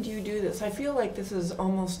often do you do this? I feel like this is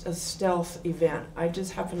almost a stealth event. I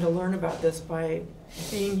just happened to learn about this by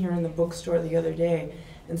being here in the bookstore the other day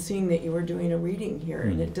and seeing that you were doing a reading here,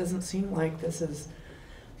 and it doesn't seem like this is,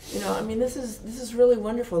 you know, I mean, this is really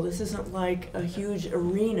wonderful. This isn't like a huge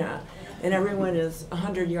arena and everyone is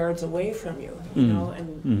 100 yards away from you, you know,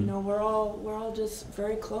 and you know, we're all just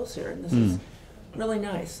very close here, and this is really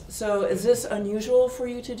nice. So is this unusual for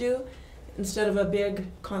you to do? Instead of a big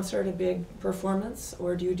concert, a big performance,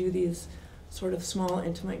 or do you do these sort of small,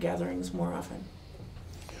 intimate gatherings more often?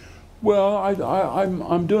 Well,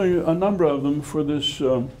 I'm doing a number of them for this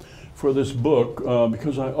book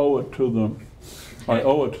because I owe it to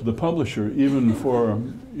the publisher, even for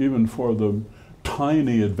the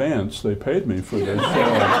tiny advance they paid me for this.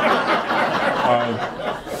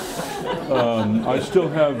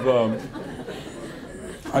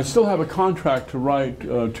 I still have a contract to write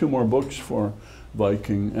 2 more books for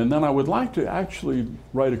Viking, and then I would like to actually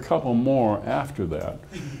write a couple more after that.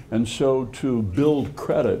 And so to build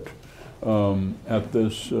credit at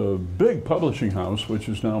this big publishing house, which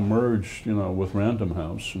is now merged, you know, with Random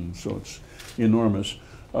House, and so it's enormous.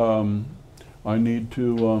 I need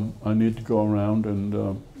to go around and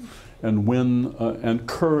win and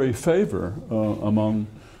curry favor among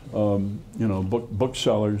you know,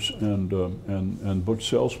 booksellers and book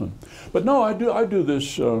salesmen. But no, I do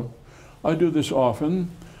this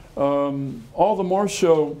often. All the more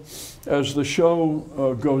so as the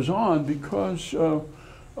show goes on, because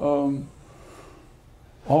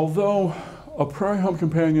although A Prairie Home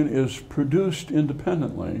Companion is produced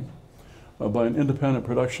independently by an independent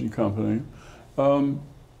production company,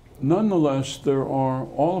 nonetheless there are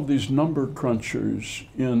all of these number crunchers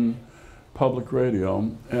in public radio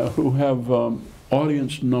who have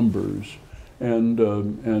audience numbers and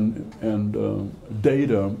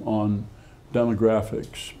data on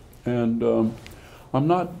demographics, and I'm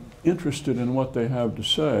not interested in what they have to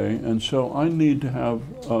say, and so I need to have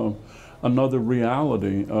another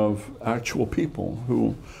reality of actual people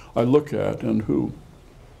who I look at and who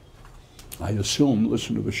I assume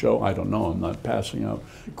listen to the show. I don't know, I'm not passing out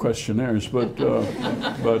questionnaires, but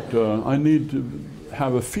I need to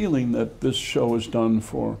have a feeling that this show is done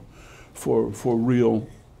for real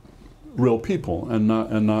people and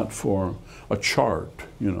not for a chart,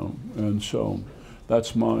 you know. And so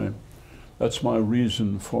that's my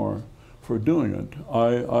reason for doing it.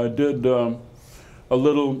 I did a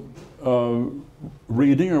little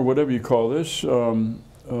reading, or whatever you call this,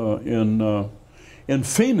 in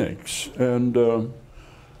Phoenix, and a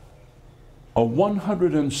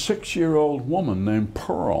 106-year-old woman named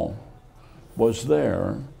Pearl was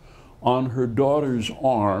there on her daughter's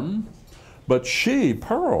arm, but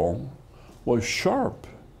Pearl, was sharp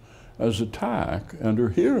as a tack, and her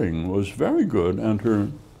hearing was very good, and her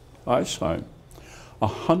eyesight.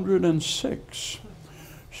 106.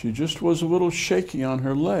 She just was a little shaky on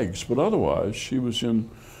her legs, but otherwise she was in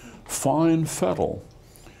fine fettle.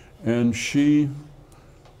 And she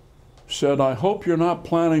said, "I hope you're not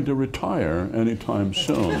planning to retire anytime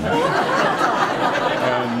soon."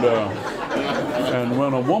 And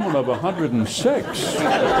when a woman of 106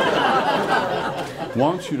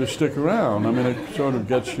 wants you to stick around, I mean, it sort of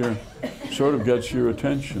gets your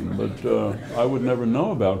attention. But I would never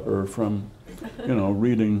know about her from, you know,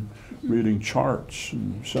 reading reading charts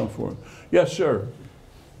and so forth. Yes, sir.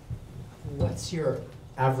 What's your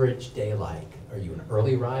average day like? Are you an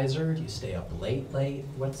early riser? Do you stay up late?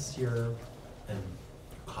 What's your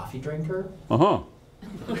coffee drinker? Uh-huh.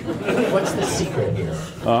 What's the secret here?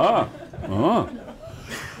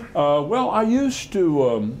 Well, I used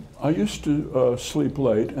to sleep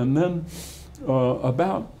late, and then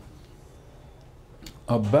about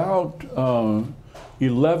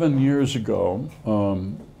 11 years ago,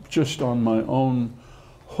 just on my own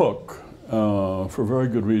hook, for very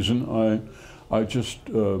good reason, I just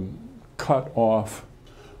cut off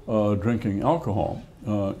drinking alcohol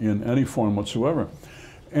in any form whatsoever,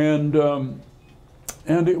 and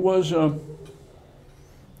it was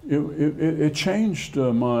it changed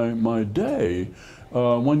my day.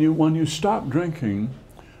 When you stop drinking,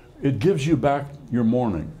 it gives you back your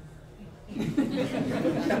morning,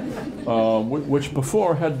 which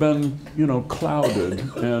before had been, clouded,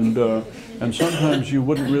 and sometimes you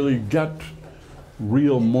wouldn't really get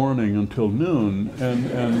real morning until noon,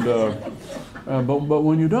 but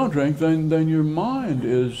when you don't drink, then your mind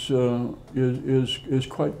is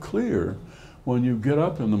quite clear when you get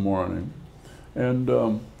up in the morning, and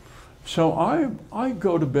so I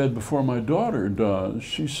go to bed before my daughter does.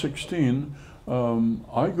 She's 16.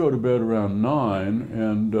 I go to bed around 9,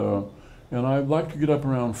 and I like to get up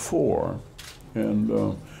around 4,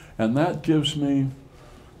 and that gives me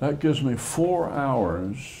 4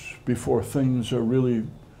 hours before things are really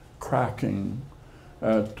cracking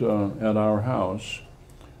at our house,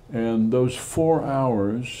 and those 4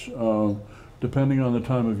 hours, depending on the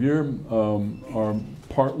time of year, are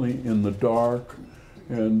partly in the dark,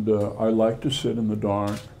 and I like to sit in the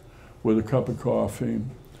dark with a cup of coffee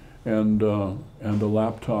and a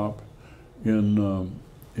laptop in a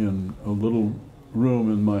little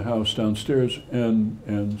room in my house downstairs,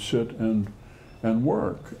 and sit and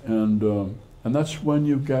work, and that's when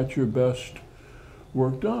you get your best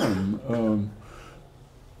work done.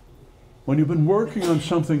 When you've been working on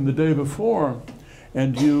something the day before,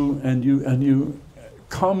 and you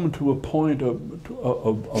come to a point of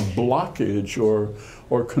blockage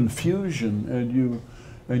or confusion,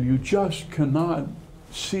 and you just cannot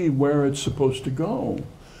see where it's supposed to go,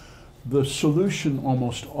 the solution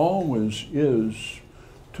almost always is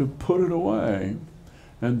to put it away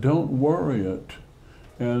and don't worry it,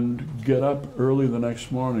 and get up early the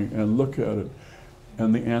next morning and look at it,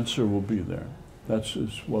 and the answer will be there. That's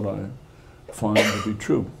just what I find to be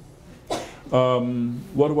true.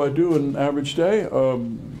 What do I do in an average day?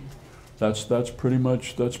 That's pretty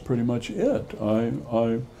much it.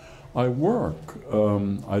 I work.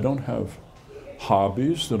 I don't have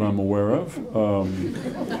hobbies that I'm aware of.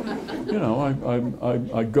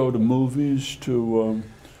 I go to movies to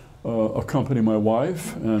accompany my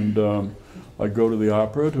wife, and I go to the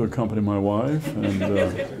opera to accompany my wife, and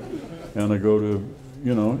I go to,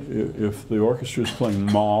 if the orchestra is playing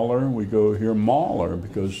Mahler, we go hear Mahler,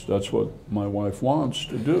 because that's what my wife wants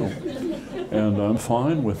to do, and I'm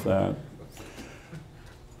fine with that.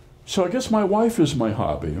 So I guess my wife is my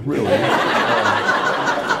hobby, really.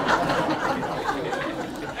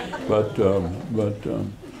 But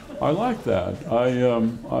I like that.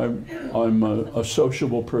 I'm a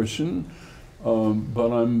sociable person,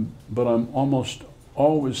 but I'm almost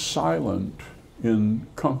always silent in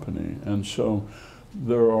company, and so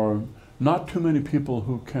there are not too many people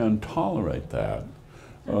who can tolerate that.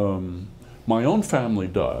 My own family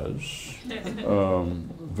does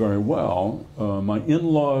very well. My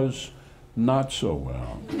in-laws, not so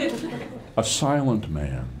well. A silent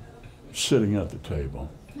man sitting at the table.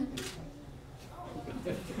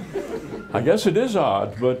 I guess it is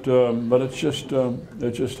odd, but it's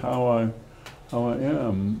just how I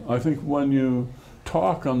am. I think when you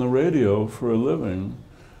talk on the radio for a living,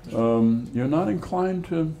 you're not inclined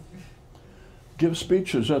to give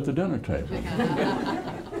speeches at the dinner table.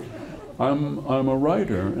 I'm a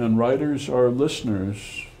writer, and writers are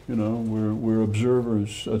listeners. We're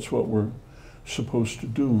observers. That's what we're supposed to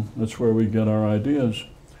do. That's where we get our ideas,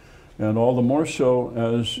 and all the more so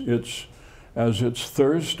as it's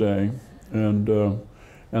Thursday, and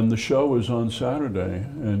the show is on Saturday,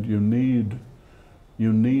 and you need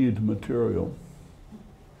material.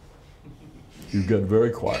 You get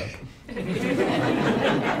very quiet.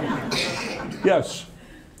 Yes.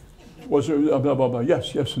 Was there blah, blah, blah?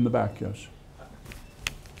 Yes, in the back. Yes.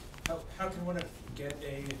 How can one get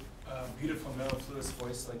a beautiful mellifluous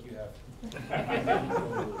voice like you have?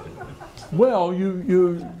 Well,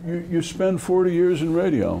 you spend 40 years in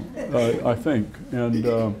radio, I think, and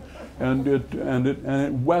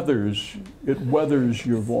it weathers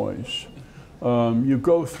your voice. You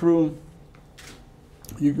go through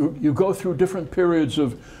you go through different periods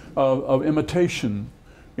of imitation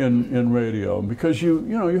in radio, because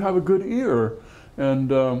you have a good ear,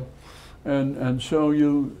 and so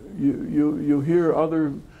you hear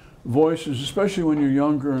other voices, especially when you're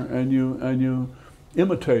younger, and you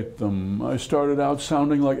imitate them. I started out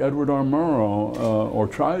sounding like Edward R. Murrow, or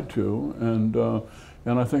tried to, and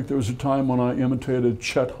I think there was a time when I imitated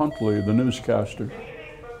Chet Huntley, the newscaster.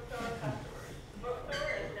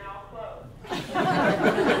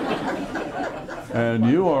 And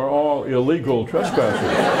you are all illegal trespassers.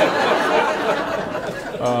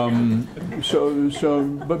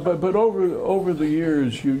 But over the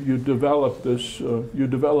years, you develop this. You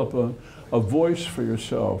develop a voice for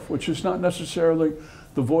yourself, which is not necessarily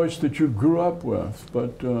the voice that you grew up with,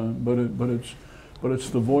 but it's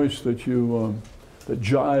the voice that you that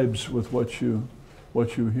jibes with what you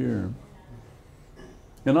hear.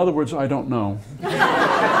 In other words, I don't know.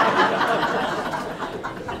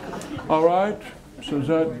 All right. So is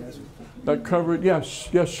that covered? Yes,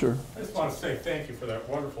 sir. I just want to say thank you for that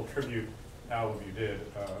wonderful tribute album you did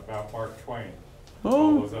about Mark Twain.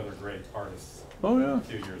 All those other great artists. Oh yeah. A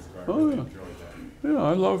few years ago, I really enjoyed that. Yeah,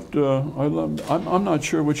 I loved. I'm not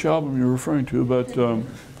sure which album you're referring to,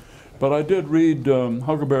 but I did read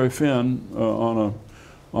Huckleberry Finn on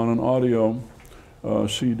an audio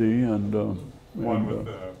CD, and one with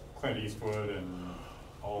Clint Eastwood and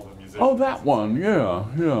all the musicians. Oh, that one. Yeah.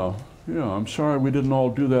 I'm sorry we didn't all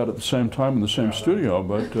do that at the same time in the same studio,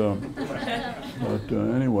 but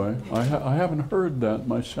anyway, I haven't heard that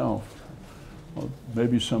myself. Well,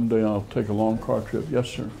 maybe someday I'll take a long car trip. Yes,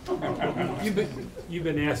 sir. You've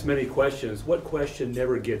been asked many questions. What question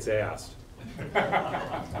never gets asked?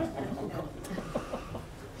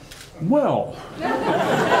 Well,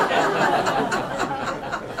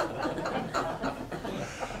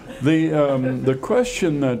 the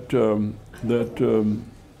question that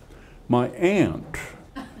my aunt,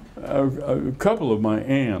 a couple of my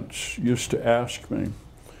aunts used to ask me,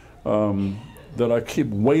 that I keep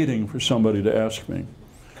waiting for somebody to ask me,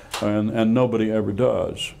 and nobody ever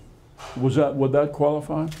does. Would that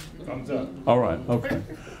qualify? Thumbs up. All right. Okay.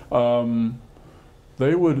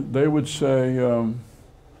 They would say,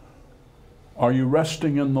 "Are you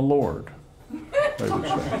resting in the Lord?" They would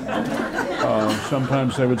say.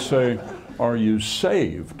 Sometimes they would say, "Are you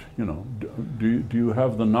saved? Do you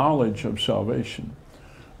have the knowledge of salvation?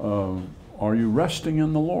 Are you resting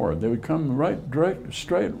in the Lord?" They would come right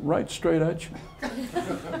straight at you.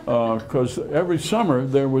 Because every summer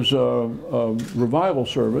there was a revival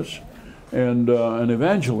service, and an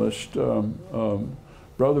evangelist,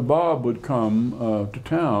 Brother Bob, would come to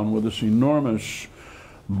town with this enormous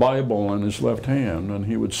Bible in his left hand, and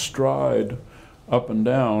he would stride up and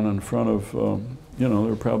down in front of, there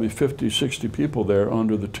were probably 50, 60 people there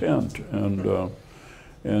under the tent, and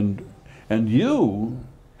you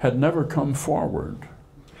had never come forward,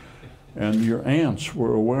 and your aunts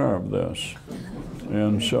were aware of this,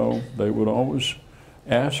 and so they would always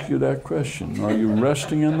ask you that question: Are you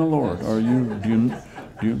resting in the Lord?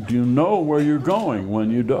 Do you know where you're going when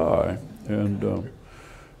you die?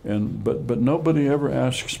 But nobody ever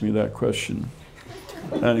asks me that question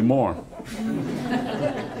anymore.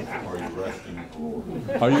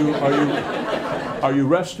 Are you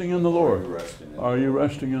resting in the Lord? Are you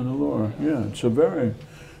resting in the Lord? Yeah, it's a very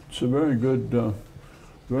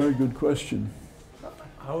good question.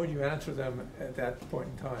 How would you answer them at that point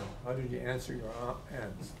in time? How did you answer your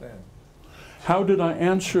aunts then? How did I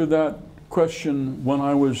answer that question when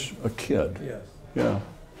I was a kid? Yes. Yeah.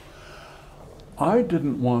 I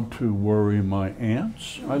didn't want to worry my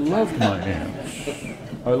aunts. I loved my aunts.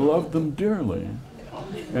 I loved them dearly.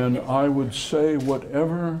 And I would say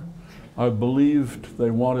whatever I believed they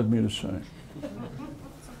wanted me to say.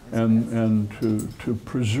 And to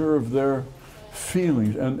preserve their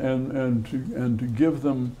feelings and to give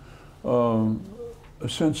them a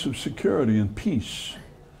sense of security and peace.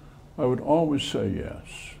 I would always say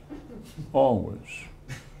yes. Always.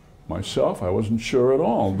 Myself, I wasn't sure at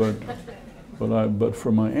all, but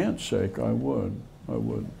for my aunt's sake, I would.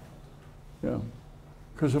 Yeah.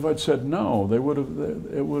 Because if I'd said no, they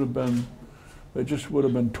just would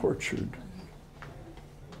have been tortured.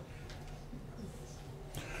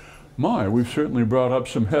 My, we've certainly brought up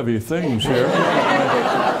some heavy things here.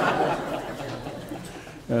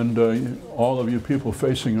 And all of you people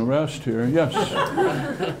facing arrest here, yes?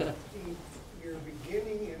 Your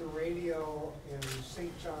beginning in radio in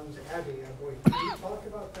St. John's Abbey, I believe. Can you talk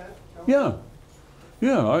about that? Yeah.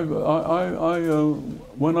 I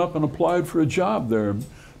went up and applied for a job there,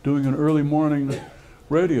 doing an early morning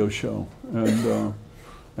radio show, and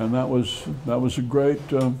that was a great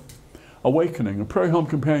awakening. A Prairie Home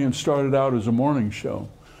Companion started out as a morning show,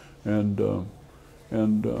 and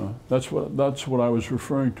that's what I was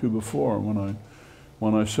referring to before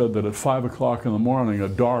when I said that at 5 o'clock in the morning, a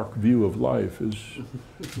dark view of life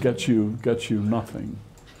gets you nothing.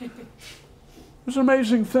 It's an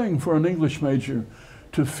amazing thing for an English major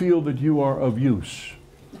to feel that you are of use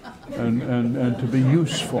and to be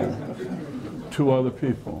useful to other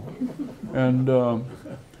people. And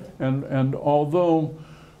although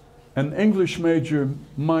an English major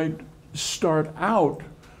might start out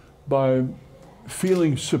by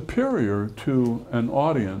feeling superior to an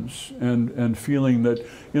audience and feeling that,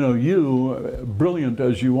 you know, you, brilliant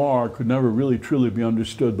as you are, could never really truly be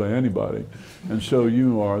understood by anybody. And so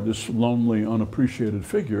you are this lonely, unappreciated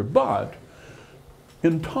figure. But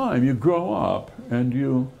in time, you grow up and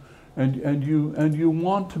you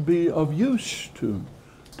want to be of use to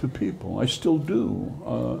people. I still do.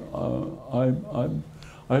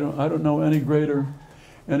 I don't know any greater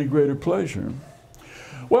pleasure.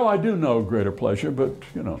 Well, I do know greater pleasure, but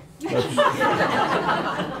you know,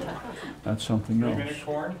 that's something else. 3-minute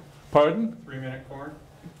corn? Pardon? 3-minute corn?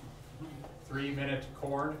 3-minute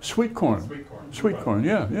corn? Sweet corn. Sweet corn. Sweet corn,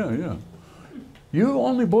 yeah. You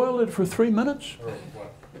only boiled it for 3 minutes? Or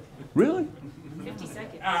what? Really? 50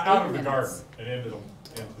 seconds. Out of the garden and into the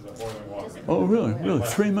boiling water. Oh, really? Really?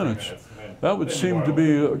 3 minutes? That would seem to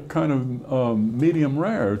be kind of medium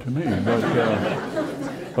rare to me,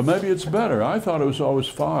 but maybe it's better. I thought it was always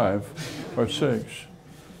 5 or 6.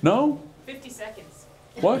 No? 50 seconds.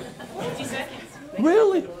 What? 50 seconds.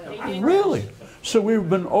 Really? Really? So we've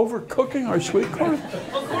been overcooking our sweet corn?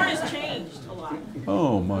 Well, corn has changed a lot.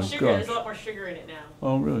 Oh my Sugar, gosh. there's a lot more sugar in it now.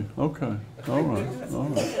 Oh, really? Okay. All right.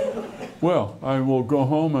 Well, I will go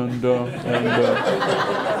home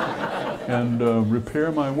and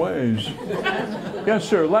repair my ways. Yes,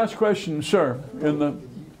 sir. Last question, sir. In the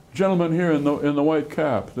gentleman here in the white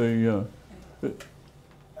cap. I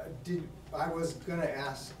was going to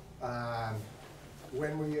ask,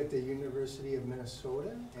 when were you at the University of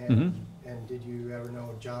Minnesota, and did you ever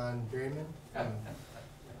know John Berryman?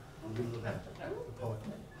 The poet.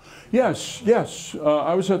 Yes.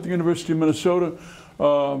 I was at the University of Minnesota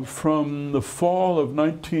from the fall of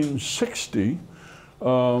 1960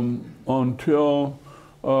 until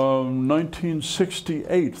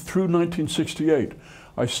 1968, through 1968.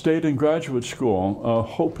 I stayed in graduate school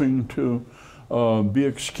hoping to be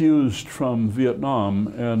excused from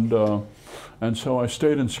Vietnam, and so I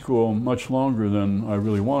stayed in school much longer than I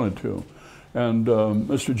really wanted to. And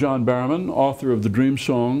Mr. John Berryman, author of the Dream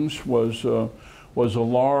Songs, was a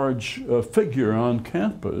large figure on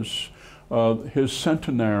campus. His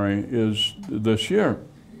centenary is this year.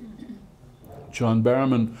 John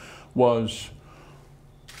Berryman was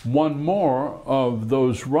one more of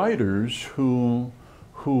those writers who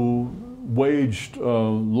waged a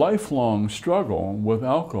lifelong struggle with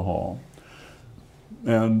alcohol.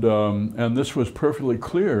 And this was perfectly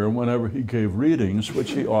clear whenever he gave readings,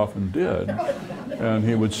 which he often did. And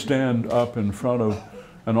he would stand up in front of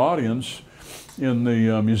an audience in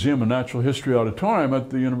the Museum of Natural History Auditorium at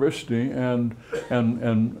the university and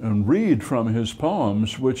read from his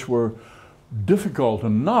poems, which were difficult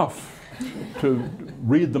enough to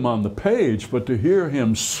read them on the page, but to hear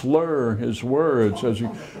him slur his words as he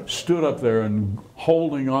stood up there and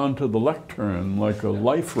holding on to the lectern like a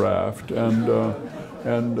life raft. No,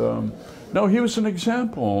 he was an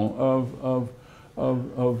example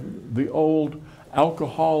of the old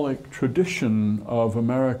alcoholic tradition of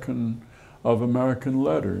American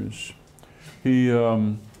letters. He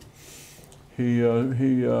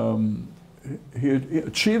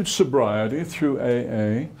achieved sobriety through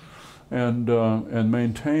AA and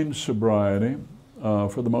maintained sobriety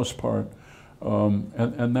for the most part.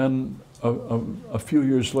 And then a few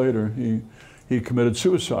years later, he committed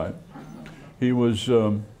suicide. He was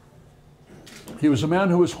a man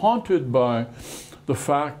who was haunted by the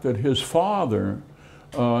fact that his father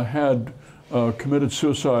had committed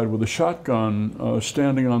suicide with a shotgun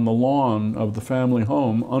standing on the lawn of the family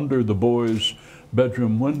home under the boys'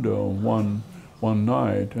 bedroom window one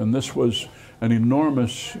night. And this was an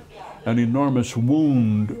enormous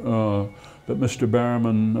wound that Mr.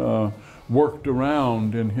 Berryman worked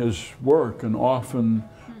around in his work and often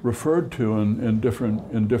referred to in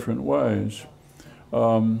different ways.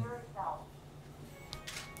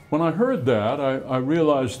 When I heard that, I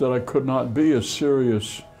realized that I could not be a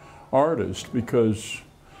serious artist because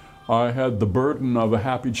I had the burden of a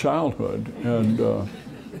happy childhood,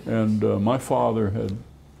 and my father had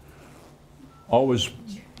always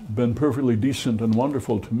been perfectly decent and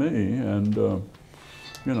wonderful to me, and you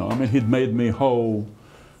know, I mean, he'd made me hoe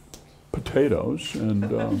potatoes potatoes,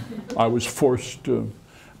 and I was forced to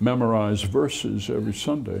memorize verses every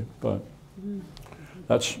Sunday, but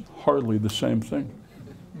that's hardly the same thing.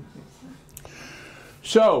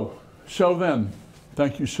 So then,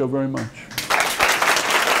 thank you so very much.